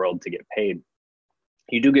library world to get paid.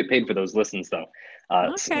 You do get paid for those listens, though,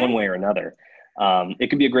 one way or another.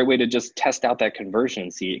 It could be a great way to just test out that conversion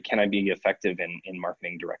and see, can I be effective in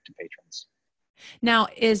marketing direct to patrons? Now,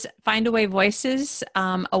 is Findaway Voices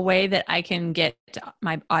a way that I can get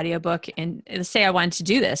my audiobook? And let's say I wanted to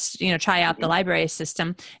do this, try out the library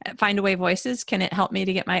system. Findaway Voices, can it help me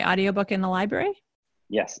to get my audiobook in the library?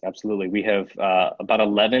 Yes, absolutely. We have about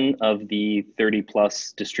 11 of the 30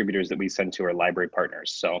 plus distributors that we send to our library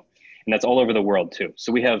partners. So and that's all over the world too.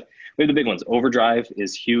 So we have the big ones. Overdrive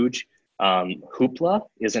is huge. Hoopla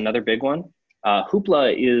is another big one.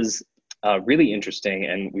 Hoopla is really interesting,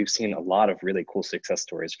 and we've seen a lot of really cool success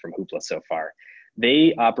stories from Hoopla so far.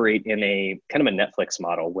 They operate in a kind of a Netflix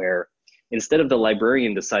model where instead of the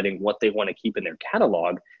librarian deciding what they want to keep in their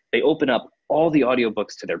catalog, they open up all the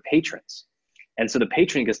audiobooks to their patrons. And so the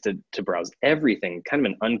patron gets to browse everything, kind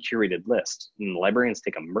of an uncurated list. And the librarians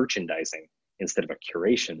take a merchandising instead of a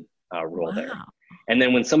curation role there. And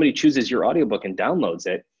then when somebody chooses your audiobook and downloads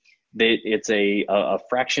it, it's a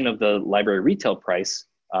fraction of the library retail price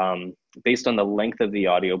based on the length of the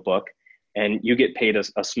audiobook. And you get paid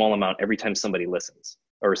a small amount every time somebody listens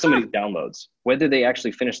or somebody downloads. Whether they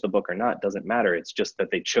actually finish the book or not doesn't matter. It's just that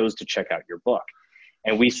they chose to check out your book.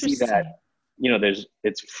 And we see that,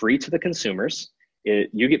 it's free to the consumers.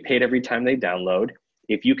 You get paid every time they download.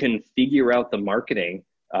 If you can figure out the marketing,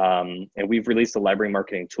 and we've released a library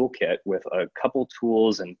marketing toolkit with a couple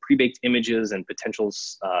tools and pre-baked images and potential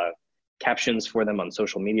captions for them on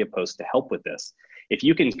social media posts to help with this. If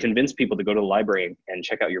you can convince people to go to the library and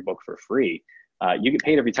check out your book for free, you get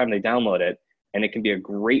paid every time they download it. And it can be a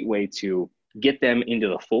great way to get them into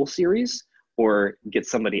the full series or get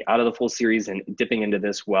somebody out of the full series and dipping into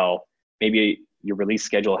this. Well, maybe your release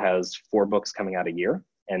schedule has 4 books coming out a year.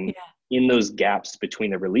 And in those gaps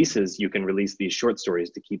between the releases, you can release these short stories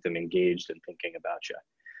to keep them engaged and thinking about you.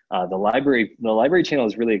 The library channel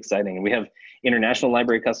is really exciting. And we have international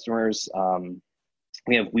library customers.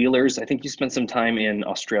 We have Wheelers. I think you spent some time in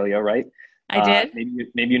Australia, right? I did.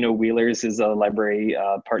 Maybe Wheelers is a library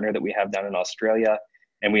partner that we have down in Australia.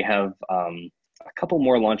 And we have a couple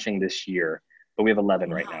more launching this year, but we have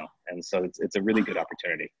 11 right now. And so it's a really good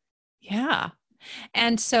opportunity. Yeah.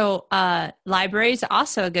 And so library is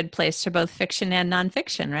also a good place for both fiction and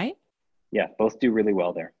nonfiction, right? Yeah, both do really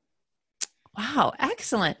well there. Wow,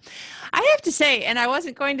 excellent. I have to say, and I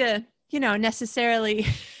wasn't going to, necessarily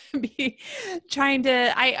be trying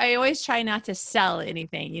to, I always try not to sell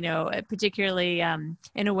anything, particularly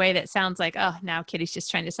in a way that sounds like, oh, now Kitty's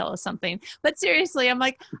just trying to sell us something. But seriously, I'm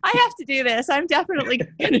like, I have to do this. I'm definitely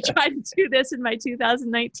going to try to do this in my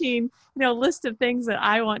 2019, list of things that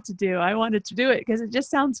I want to do. I wanted to do it because it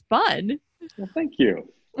just sounds fun. Well, thank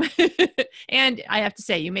you. And I have to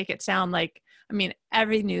say, you make it sound like,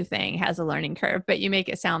 every new thing has a learning curve, but you make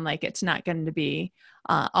it sound like it's not going to be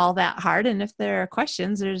all that hard. And if there are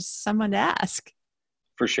questions, there's someone to ask.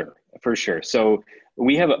 For sure. So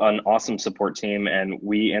we have an awesome support team, and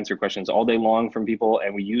we answer questions all day long from people,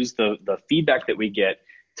 and we use the feedback that we get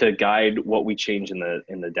to guide what we change in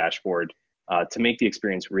the dashboard to make the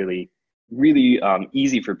experience really, really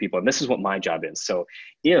easy for people. And this is what my job is. So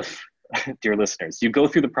if, dear listeners, you go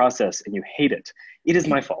through the process and you hate it, it is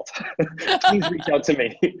my fault. Please reach out to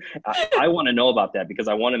me. I want to know about that because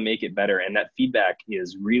I want to make it better. And that feedback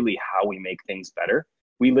is really how we make things better.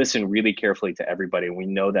 We listen really carefully to everybody. And we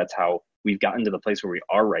know that's how we've gotten to the place where we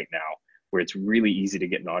are right now, where it's really easy to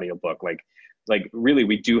get an audiobook. Like really,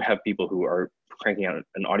 we do have people who are cranking out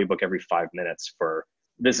an audiobook every 5 minutes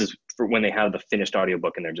this is for when they have the finished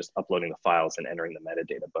audiobook and they're just uploading the files and entering the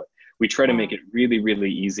metadata. But we try to make it really,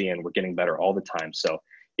 really easy, and we're getting better all the time. So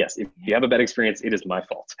yes, if you have a bad experience, it is my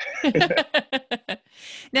fault.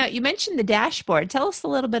 Now, you mentioned the dashboard. Tell us a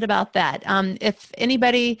little bit about that. If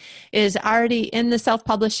anybody is already in the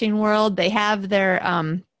self-publishing world, they have their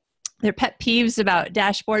pet peeves about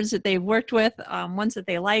dashboards that they've worked with, ones that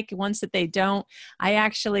they like, ones that they don't. I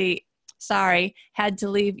actually had to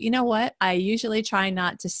leave. You know what? I usually try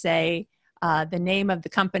not to say the name of the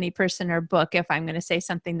company, person, or book if I'm going to say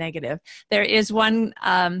something negative. There is one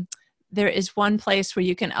place where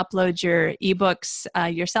you can upload your ebooks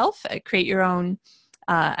yourself, create your own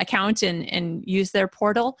account and use their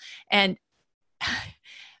portal. And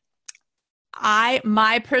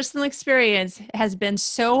my personal experience has been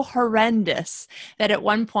so horrendous that at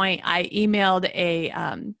one point I emailed a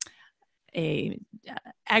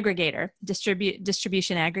aggregator,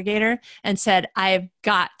 distribution aggregator, and said, I've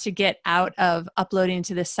got to get out of uploading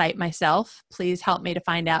to this site myself. Please help me to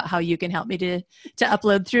find out how you can help me to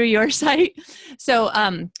upload through your site. So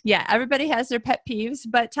everybody has their pet peeves,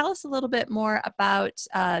 but tell us a little bit more about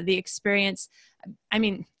the experience.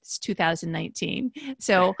 It's 2019.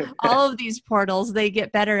 So all of these portals, they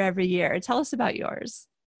get better every year. Tell us about yours.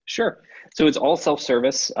 Sure. So it's all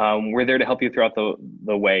self-service. We're there to help you throughout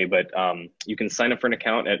the way, but you can sign up for an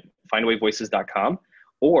account at findawayvoices.com.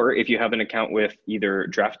 Or if you have an account with either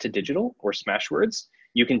Draft to Digital or Smashwords,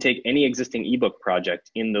 you can take any existing ebook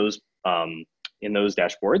project in those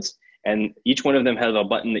dashboards. And each one of them has a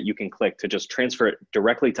button that you can click to just transfer it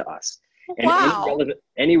directly to us. And Wow.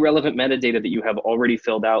 any relevant metadata that you have already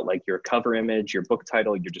filled out, like your cover image, your book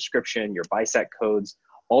title, your description, your BISAC codes,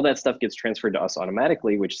 all that stuff gets transferred to us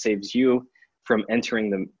automatically, which saves you from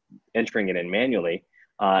entering it in manually.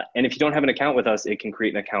 And if you don't have an account with us, it can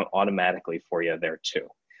create an account automatically for you there too.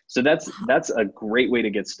 So that's a great way to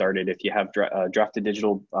get started. If you have Drafted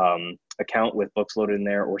Digital account with books loaded in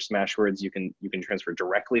there or Smashwords, you can transfer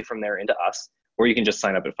directly from there into us, or you can just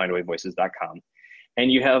sign up at findawayvoices.com.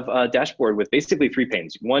 And you have a dashboard with basically three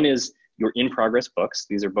panes. One is your in-progress books.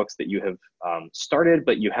 These are books that you have started,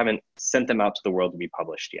 but you haven't sent them out to the world to be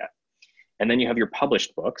published yet. And then you have your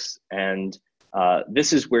published books, and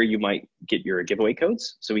this is where you might get your giveaway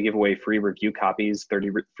codes. So we give away free review copies, 30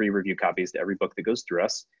 free review copies to every book that goes through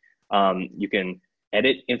us. You can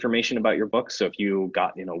edit information about your book. So if you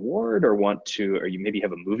got an award or or you maybe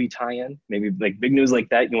have a movie tie-in, maybe like big news like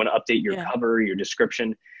that, you want to update your cover, your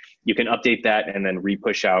description, you can update that and then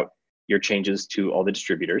re-push out your changes to all the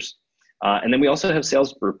distributors. And then we also have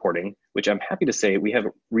sales reporting, which I'm happy to say we have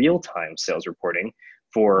real-time sales reporting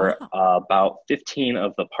for about 15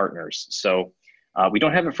 of the partners. So we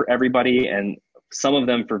don't have it for everybody, and some of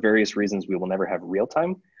them, for various reasons, we will never have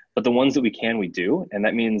real-time, but the ones that we can, we do. And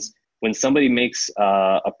that means when somebody makes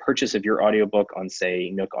a purchase of your audiobook on,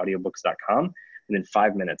 say, nookaudiobooks.com, within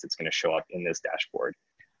 5 minutes, it's going to show up in this dashboard.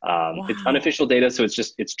 It's unofficial data, so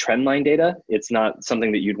it's trend line data. It's not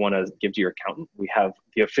something that you'd want to give to your accountant. We have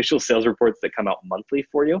the official sales reports that come out monthly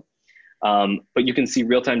for you, but you can see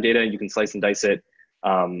real-time data and you can slice and dice it.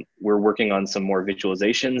 We're working on some more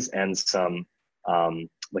visualizations and some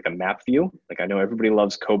like a map view. Like I know everybody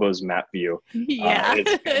loves Kobo's map view. Yeah, and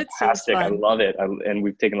it's fantastic. I love it. And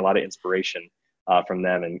we've taken a lot of inspiration from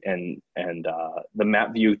them and the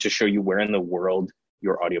map view to show you where in the world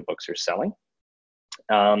your audiobooks are selling.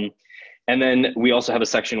 And then we also have a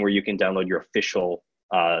section where you can download your official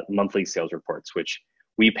monthly sales reports, which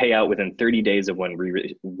we pay out within 30 days of when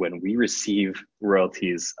we receive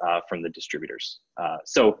royalties from the distributors.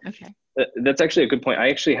 So that's actually a good point. I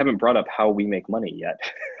actually haven't brought up how we make money yet.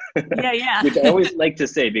 Yeah. Which I always like to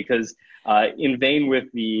say, because in vain with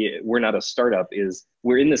we're not a startup, is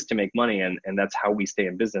we're in this to make money, and that's how we stay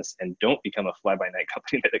in business and don't become a fly-by-night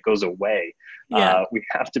company that goes away. We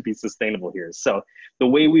have to be sustainable here. So the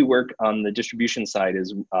way we work on the distribution side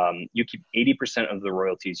is you keep 80% of the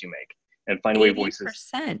royalties you make. And Findaway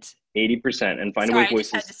Voices. 80%. And Findaway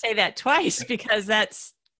Voices. I just had to say that twice because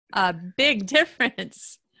that's a big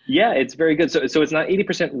difference. Yeah, it's very good. So it's not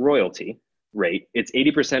 80% royalty rate. It's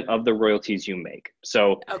 80% of the royalties you make.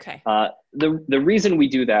 So the reason we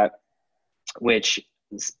do that, which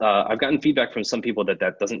I've gotten feedback from some people that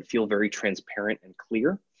doesn't feel very transparent and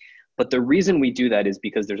clear. But the reason we do that is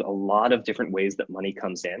because there's a lot of different ways that money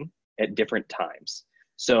comes in at different times.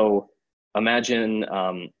 So imagine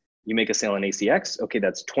you make a sale on ACX. Okay,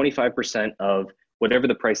 that's 25% of whatever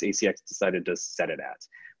the price ACX decided to set it at.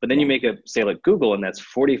 But then you make a sale at Google, and that's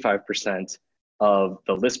 45% of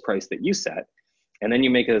the list price that you set. And then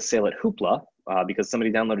you make a sale at Hoopla because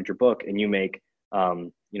somebody downloaded your book, and you make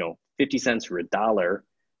 50 cents or $1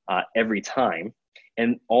 every time.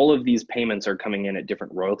 And all of these payments are coming in at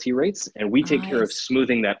different royalty rates. And we take care of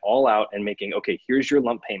smoothing that all out and making, okay, here's your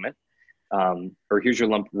lump payment, or here's your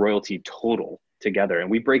lump royalty total together. And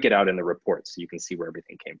we break it out in the report so you can see where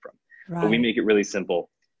everything came from. But we make it really simple.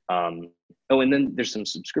 And then there's some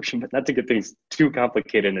subscription, but not to get things too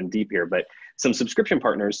complicated and deep here, but some subscription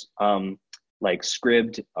partners like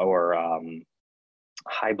Scribd or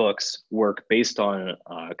HiBooks work based on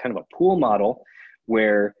kind of a pool model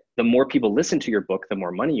where the more people listen to your book, the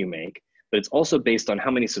more money you make, but it's also based on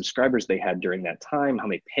how many subscribers they had during that time, how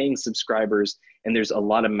many paying subscribers, and there's a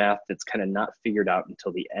lot of math that's kind of not figured out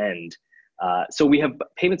until the end. So we have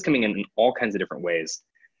payments coming in all kinds of different ways.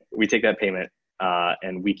 We take that payment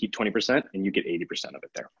and we keep 20% and you get 80% of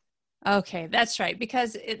it there. Okay, that's right.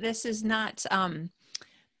 Because this is not,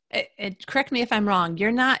 correct me if I'm wrong,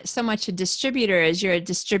 you're not so much a distributor as you're a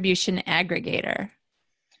distribution aggregator.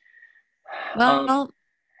 Well,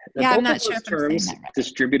 I'm not sure if I'm saying that right.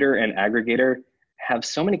 Distributor and aggregator have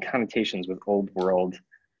so many connotations with old world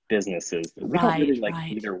businesses that we don't really like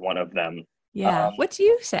either one of them. Yeah. What do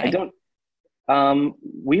you say?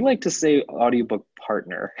 We like to say audiobook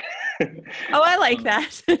partner. Oh, I like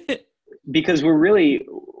that. Because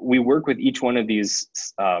we work with each one of these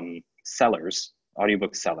sellers,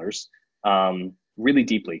 audiobook sellers, really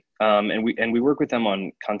deeply. And we work with them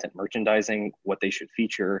on content merchandising, what they should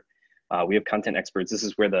feature. We have content experts. This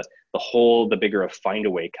is where the bigger of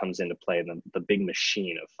Findaway comes into play. And the big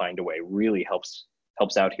machine of Findaway really helps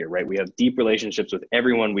out here, right? We have deep relationships with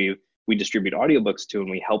everyone we distribute audiobooks to, and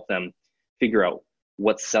we help them figure out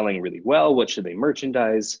what's selling really well, what should they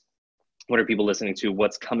merchandise, what are people listening to,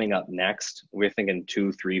 what's coming up next. We're thinking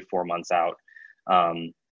 2, 3, 4 months out.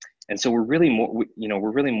 And so we're really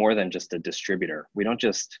more than just a distributor. We don't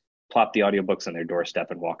just plop the audiobooks on their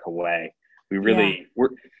doorstep and walk away.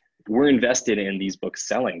 We're invested in these books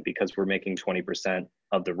selling because we're making 20%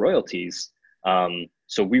 of the royalties.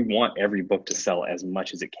 So we want every book to sell as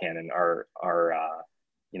much as it can, and our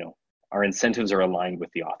incentives are aligned with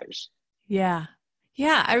the authors. Yeah.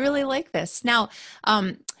 Yeah, I really like this. Now,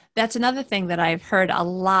 that's another thing that I've heard a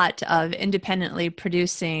lot of independently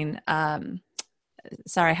producing,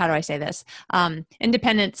 sorry, how do I say this?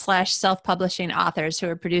 Independent / self-publishing authors who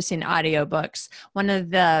are producing audiobooks. One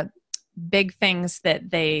of the big things that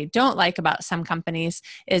they don't like about some companies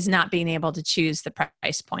is not being able to choose the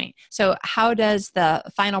price point. So how does the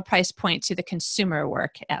final price point to the consumer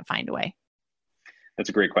work at Findaway? That's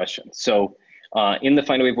a great question. So in the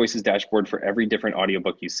Findaway Voices dashboard, for every different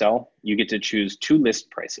audiobook you sell, you get to choose 2 list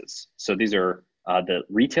prices. So these are the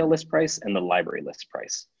retail list price and the library list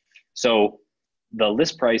price. So the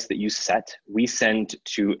list price that you set, we send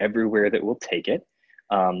to everywhere that will take it,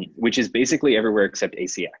 which is basically everywhere except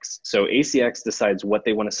ACX. So ACX decides what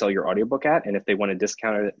they want to sell your audiobook at, and if they want to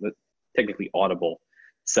discount it, technically Audible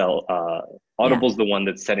Audible's the one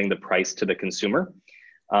that's setting the price to the consumer.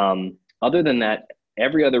 Other than that,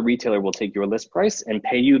 every other retailer will take your list price and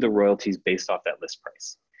pay you the royalties based off that list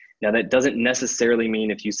price. Now, that doesn't necessarily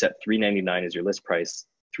mean if you set $3.99 as your list price,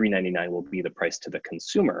 $3.99 will be the price to the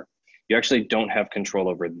consumer. You actually don't have control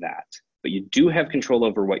over that, but you do have control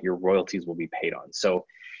over what your royalties will be paid on. So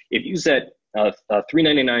if you set a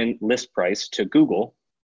 $3.99 list price to Google,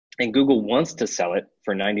 and Google wants to sell it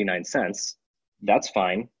for 99 cents, that's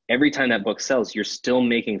fine. Every time that book sells, you're still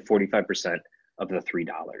making 45% of the $3,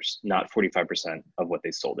 not 45% of what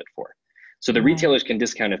they sold it for. So the retailers can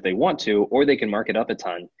discount if they want to, or they can mark it up a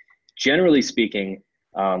ton. Generally speaking,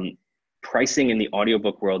 pricing in the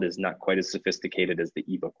audiobook world is not quite as sophisticated as the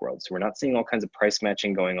ebook world. So we're not seeing all kinds of price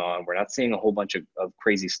matching going on. We're not seeing a whole bunch of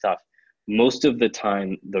crazy stuff. Most of the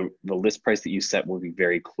time, the list price that you set will be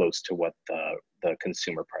very close to what the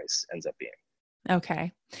consumer price ends up being.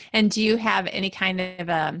 Okay. And do you have any kind of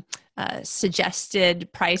a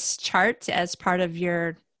suggested price chart as part of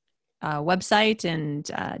your website and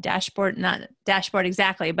dashboard? Not dashboard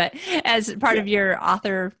exactly, but as part of your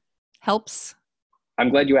author helps? I'm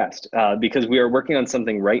glad you asked because we are working on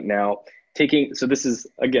something right now. So this is,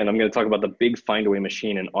 again, I'm going to talk about the big Findaway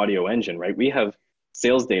machine and audio engine, right? We have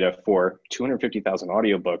sales data for 250,000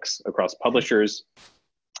 audiobooks across publishers,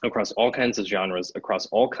 across all kinds of genres, across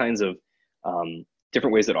all kinds of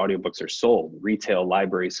different ways that audiobooks are sold: retail,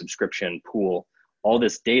 library, subscription, pool, all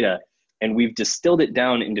this data. And we've distilled it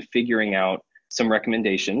down into figuring out some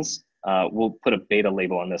recommendations. We'll put a beta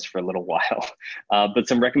label on this for a little while, but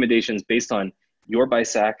some recommendations based on your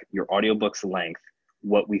BISAC, your audiobook's length,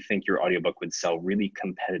 what we think your audiobook would sell really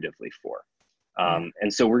competitively for.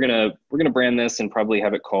 And so we're gonna brand this and probably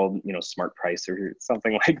have it called, Smart Price or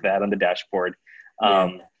something like that on the dashboard.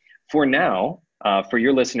 For now, for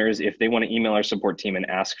your listeners, if they want to email our support team and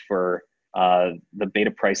ask for the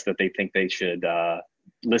beta price that they think they should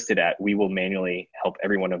list it at, we will manually help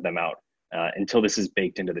every one of them out until this is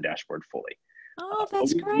baked into the dashboard fully. Oh,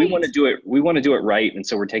 that's great. We want to do it. We want to do it right, and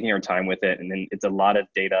so we're taking our time with it. And then it's a lot of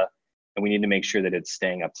data, and we need to make sure that it's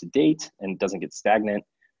staying up to date and doesn't get stagnant.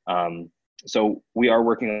 So we are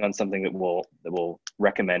working on something that will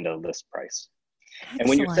recommend a list price. Excellent. And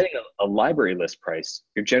when you're setting a library list price,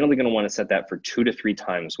 you're generally going to want to set that for 2 to 3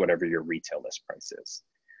 times whatever your retail list price is.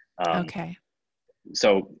 Okay.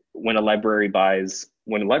 So when a library buys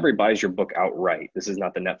your book outright, this is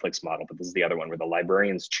not the Netflix model, but this is the other one where the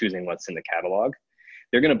librarian's choosing what's in the catalog.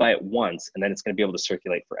 They're going to buy it once, and then it's going to be able to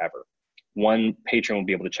circulate forever. One patron will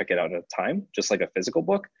be able to check it out at a time, just like a physical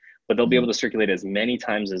book, but they'll be able to circulate as many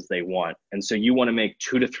times as they want. And so you want to make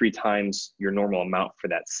 2 to 3 times your normal amount for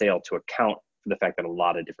that sale to account for the fact that a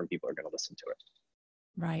lot of different people are going to listen to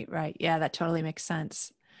it. Right. Yeah, that totally makes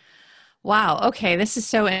sense. Wow. Okay. This is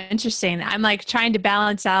so interesting. I'm like trying to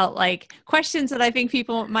balance out like questions that I think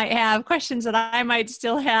people might have, questions that I might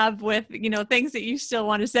still have with, things that you still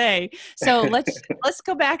want to say. So let's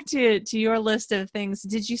go back to your list of things.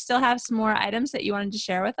 Did you still have some more items that you wanted to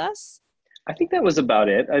share with us? I think that was about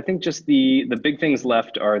it. I think just the big things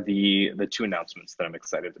left are the 2 announcements that I'm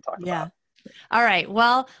excited to talk about. All right.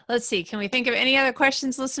 Well, let's see. Can we think of any other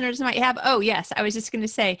questions listeners might have? Oh, yes. I was just going to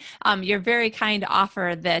say, your very kind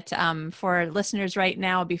offer that for listeners right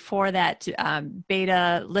now, before that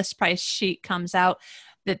beta list price sheet comes out,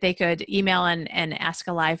 that they could email and ask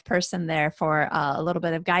a live person there for a little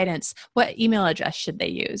bit of guidance. What email address should they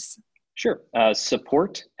use? Sure.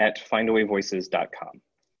 Support at findawayvoices.com.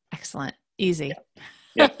 Excellent. Easy.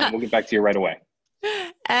 Yeah. And we'll get back to you right away.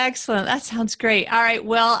 Excellent. That sounds great. All right.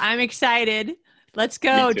 Well, I'm excited. Let's Me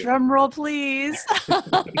go. too. Drum roll, please.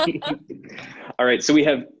 All right. So we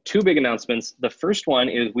have two big announcements. The first one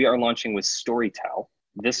is we are launching with Storytel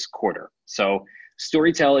this quarter. So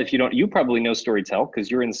Storytel, if you don't, you probably know Storytel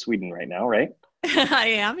because you're in Sweden right now, right? I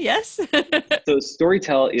am. Yes. So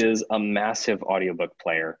Storytel is a massive audiobook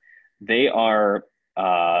player. They are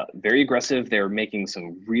very aggressive. They're making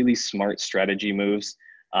some really smart strategy moves.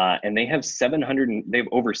 And they have they have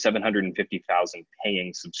over 750,000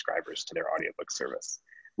 paying subscribers to their audiobook service,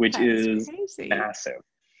 which That's is crazy. massive.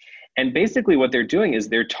 And basically what they're doing is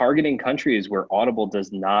they're targeting countries where Audible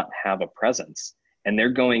does not have a presence. And they're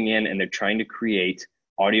going in and they're trying to create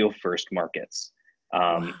audio first markets.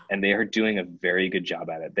 Wow. And they are doing a very good job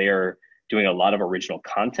at it. They are doing a lot of original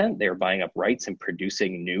content. They are buying up rights and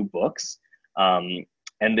producing new books.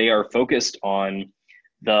 And they are focused on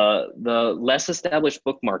the less established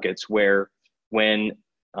book markets where when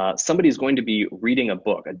somebody's going to be reading a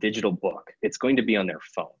book, a digital book, it's going to be on their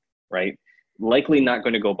phone, right? Likely not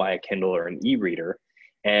going to go buy a Kindle or an e-reader.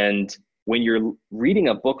 And when you're reading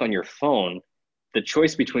a book on your phone, the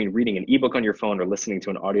choice between reading an ebook on your phone or listening to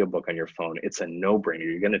an audiobook on your phone, it's a no-brainer.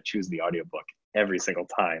 You're going to choose the audiobook every single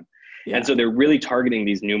time. Yeah. And so they're really targeting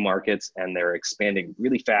these new markets and they're expanding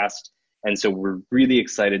really fast. And so we're really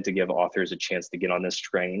excited to give authors a chance to get on this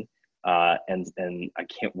train. And I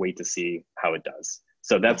can't wait to see how it does.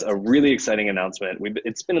 So that's a really exciting announcement.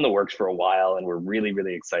 It's been in the works for a while and we're really,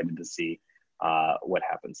 really excited to see what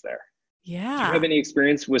happens there. Yeah. Do you have any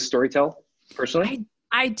experience with Storytel personally?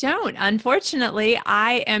 I don't. Unfortunately,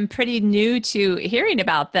 I am pretty new to hearing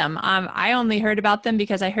about them. I only heard about them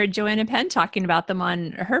because I heard Joanna Penn talking about them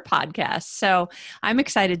on her podcast. So I'm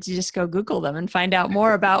excited to just go Google them and find out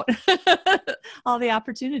more about all the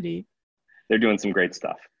opportunity. They're doing some great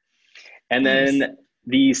stuff. And Nice. then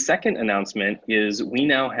the second announcement is we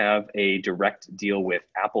now have a direct deal with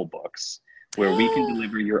Apple Books where we can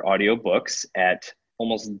deliver your audiobooks at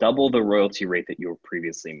almost double the royalty rate that you were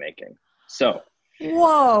previously making. So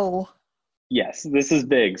Whoa. yes, this is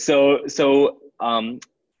big. So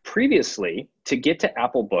previously, to get to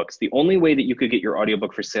Apple Books, the only way that you could get your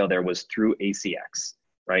audiobook for sale there was through ACX,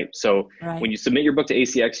 right? So when you submit your book to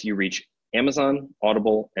ACX, you reach Amazon,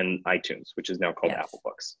 Audible, and iTunes, which is now called Apple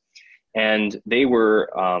Books. And they were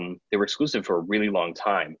exclusive for a really long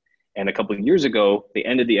time. And a couple of years ago, they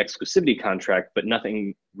ended the exclusivity contract, but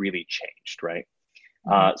nothing really changed, right?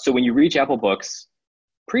 So when you reach Apple Books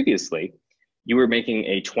previously, you were making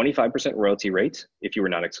a 25% royalty rate if you were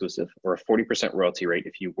not exclusive, or a 40% royalty rate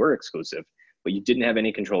if you were exclusive, but you didn't have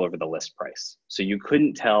any control over the list price. So you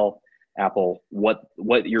couldn't tell Apple what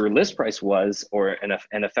your list price was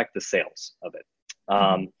and affect the sales of it.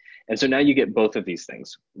 And so now you get both of these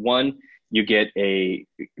things. One, you get a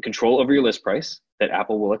control over your list price that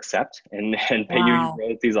Apple will accept and pay you your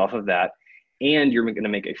royalties off of that. And you're going to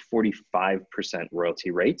make a 45%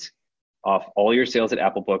 royalty rate off all your sales at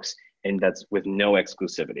Apple Books, and that's with no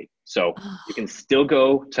exclusivity. So you can still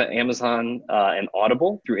go to Amazon and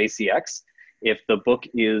Audible through ACX. If the book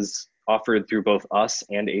is offered through both us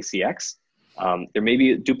and ACX, there may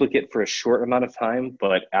be a duplicate for a short amount of time,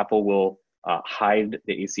 but Apple will hide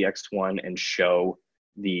the ACX one and show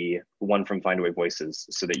the one from Findaway Voices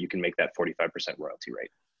so that you can make that 45% royalty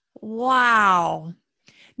rate. Wow.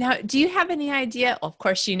 Now, do you have any idea? Well, of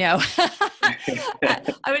course, you know.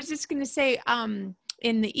 I was just going to say,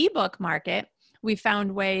 in the ebook market, we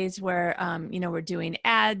found ways where, we're doing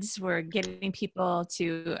ads, we're getting people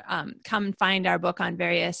to come find our book on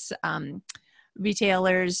various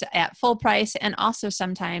retailers at full price and also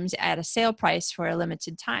sometimes at a sale price for a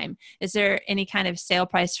limited time. Is there any kind of sale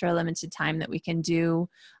price for a limited time that we can do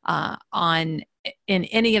in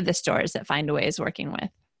any of the stores that Findaway is working with?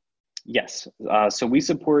 Yes. So we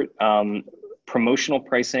support promotional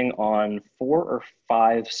pricing on 4 or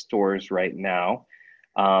 5 stores right now,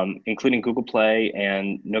 including Google Play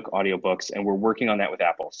and Nook Audiobooks, and we're working on that with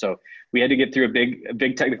Apple. So we had to get through a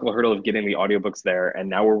big technical hurdle of getting the audiobooks there, and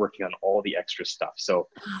now we're working on all the extra stuff. So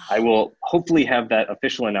I will hopefully have that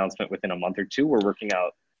official announcement within a month or two. We're working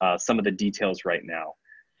out some of the details right now.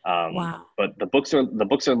 But the books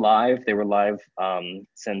are live. They were live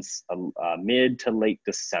since mid to late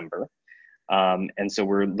December. And so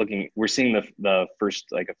we're seeing the first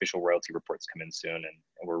official royalty reports come in soon,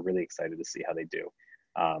 and we're really excited to see how they do.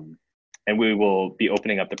 And we will be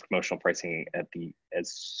opening up the promotional pricing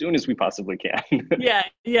as soon as we possibly can. Yeah,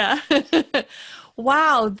 yeah.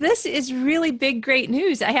 Wow, this is really big, great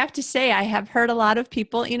news. I have to say, I have heard a lot of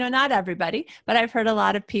people, not everybody, but I've heard a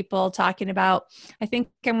lot of people talking about, I think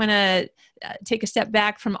I'm going to take a step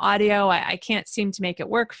back from audio. I can't seem to make it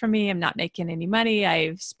work for me. I'm not making any money.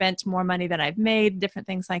 I've spent more money than I've made, different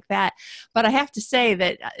things like that. But I have to say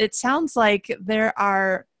that it sounds like there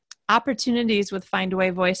are opportunities with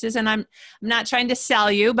Findaway Voices, and I'm not trying to sell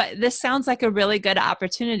you, but this sounds like a really good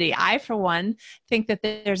opportunity. I, for one, think that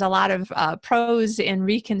there's a lot of pros in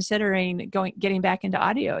reconsidering getting back into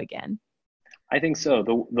audio again. I think so.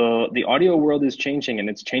 The audio world is changing, and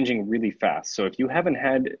it's changing really fast. So if you haven't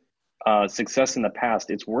had success in the past,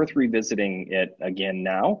 it's worth revisiting it again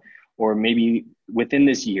now, or maybe within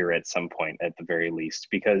this year at some point at the very least,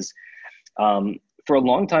 because for a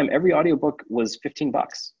long time, every audiobook was $15,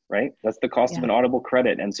 right? That's the cost of an Audible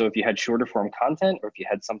credit. And so if you had shorter form content, or if you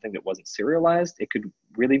had something that wasn't serialized, it could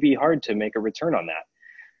really be hard to make a return on that.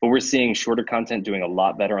 But we're seeing shorter content doing a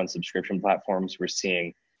lot better on subscription platforms. We're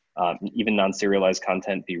seeing even non-serialized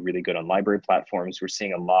content be really good on library platforms. We're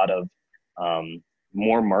seeing a lot of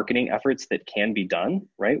more marketing efforts that can be done,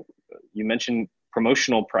 right? You mentioned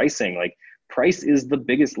promotional pricing. Like, price is the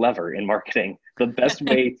biggest lever in marketing. The best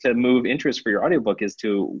way to move interest for your audiobook is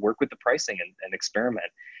to work with the pricing and experiment.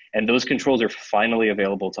 And those controls are finally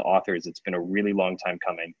available to authors. It's been a really long time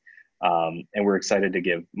coming. And we're excited to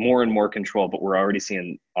give more and more control, but we're already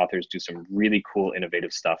seeing authors do some really cool,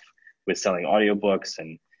 innovative stuff with selling audiobooks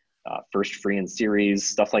and first free in series,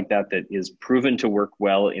 stuff like that, that is proven to work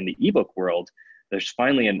well in the ebook world. There's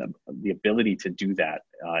finally the ability to do that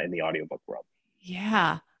in the audiobook world.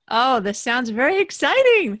 Yeah. Oh, this sounds very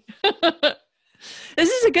exciting. This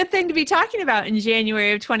is a good thing to be talking about in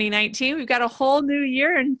January of 2019. We've got a whole new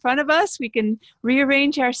year in front of us. We can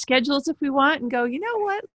rearrange our schedules if we want and go, you know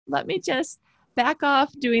what? Let me just back off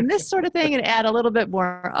doing this sort of thing and add a little bit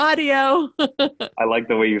more audio. I like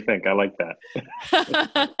the way you think. I like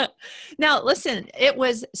that. Now, listen, it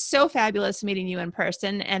was so fabulous meeting you in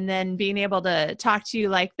person and then being able to talk to you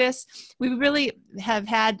like this. We really have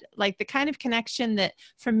had like the kind of connection that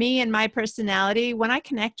for me and my personality, when I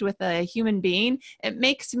connect with a human being, it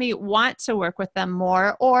makes me want to work with them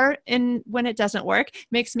more, or when it doesn't work,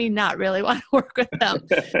 makes me not really want to work with them.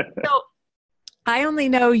 So I only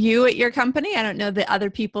know you at your company. I don't know the other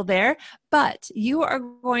people there, but you are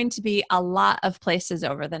going to be a lot of places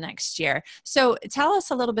over the next year. So tell us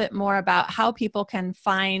a little bit more about how people can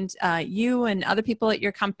find you and other people at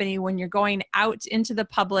your company when you're going out into the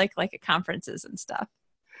public, like at conferences and stuff.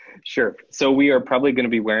 Sure. So we are probably going to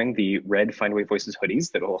be wearing the red Findaway Voices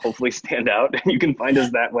hoodies that will hopefully stand out. You can find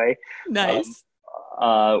us that way. Nice.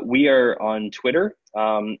 We are on Twitter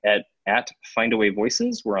at Findaway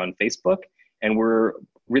Voices. We're on Facebook. And we're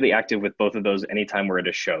really active with both of those anytime we're at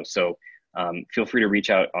a show. So feel free to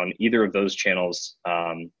reach out on either of those channels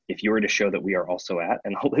if you're at a show that we are also at.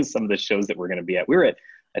 And I'll list some of the shows that we're going to be at. We were at,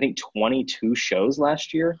 I think, 22 shows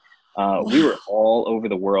last year. Wow. We were all over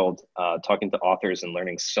the world talking to authors and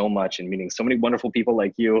learning so much and meeting so many wonderful people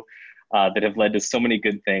like you that have led to so many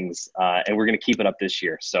good things. And we're going to keep it up this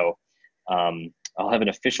year. So I'll have an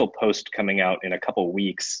official post coming out in a couple of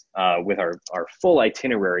weeks with our full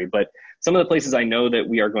itinerary. But some of the places I know that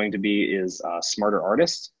we are going to be is Smarter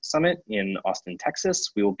Artists Summit in Austin,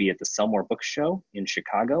 Texas. We will be at the Selmore Book Show in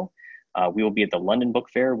Chicago. We will be at the London Book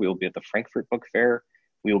Fair. We will be at the Frankfurt Book Fair.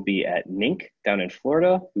 We will be at NINC down in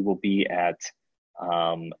Florida. We will be at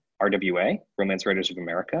RWA, Romance Writers of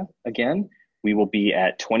America, again. We will be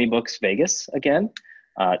at 20 Books Vegas again.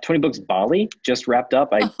 20 Books Bali just wrapped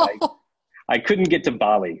up. I couldn't get to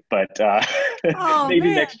Bali, but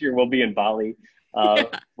maybe next year we'll be in Bali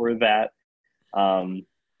for that.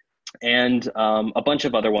 And a bunch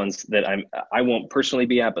of other ones that I won't personally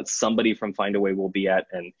be at, but somebody from Findaway will be at,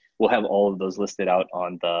 and we'll have all of those listed out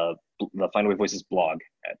on the Findaway Voices blog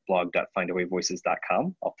at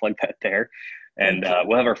blog.findawayvoices.com. I'll plug that there. And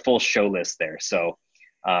we'll have our full show list there. So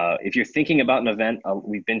if you're thinking about an event,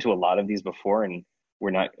 we've been to a lot of these before, and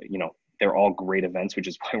we're not, they're all great events, which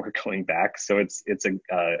is why we're going back. So it's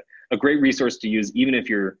a great resource to use, even if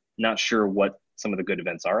you're not sure what some of the good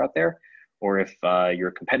events are out there, or if you're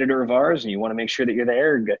a competitor of ours and you want to make sure that you're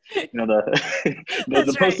there.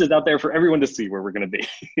 The post is out there for everyone to see where we're going to be.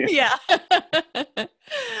 Yeah.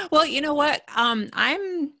 Well, you know what?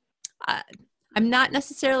 I'm not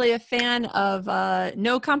necessarily a fan of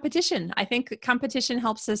no competition. I think that competition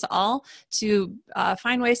helps us all to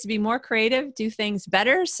find ways to be more creative, do things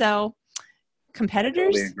better. So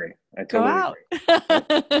competitors, I totally agree. go out.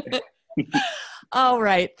 All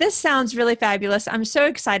right. This sounds really fabulous. I'm so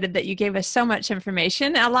excited that you gave us so much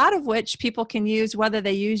information, a lot of which people can use whether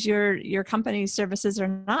they use your company's services or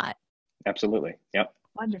not. Absolutely. Yep.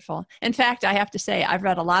 Wonderful. In fact, I have to say, I've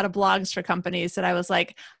read a lot of blogs for companies that I was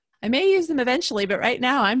like, I may use them eventually, but right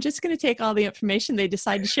now I'm just going to take all the information they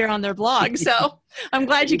decide to share on their blog. So I'm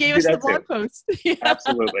glad you gave us the blog post. Yeah.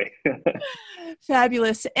 Absolutely.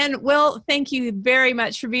 Fabulous. And Will, thank you very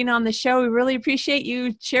much for being on the show. We really appreciate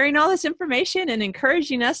you sharing all this information and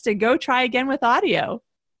encouraging us to go try again with audio.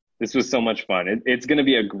 This was so much fun. It's going to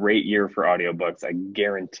be a great year for audiobooks. I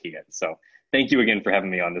guarantee it. So thank you again for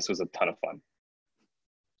having me on. This was a ton of fun.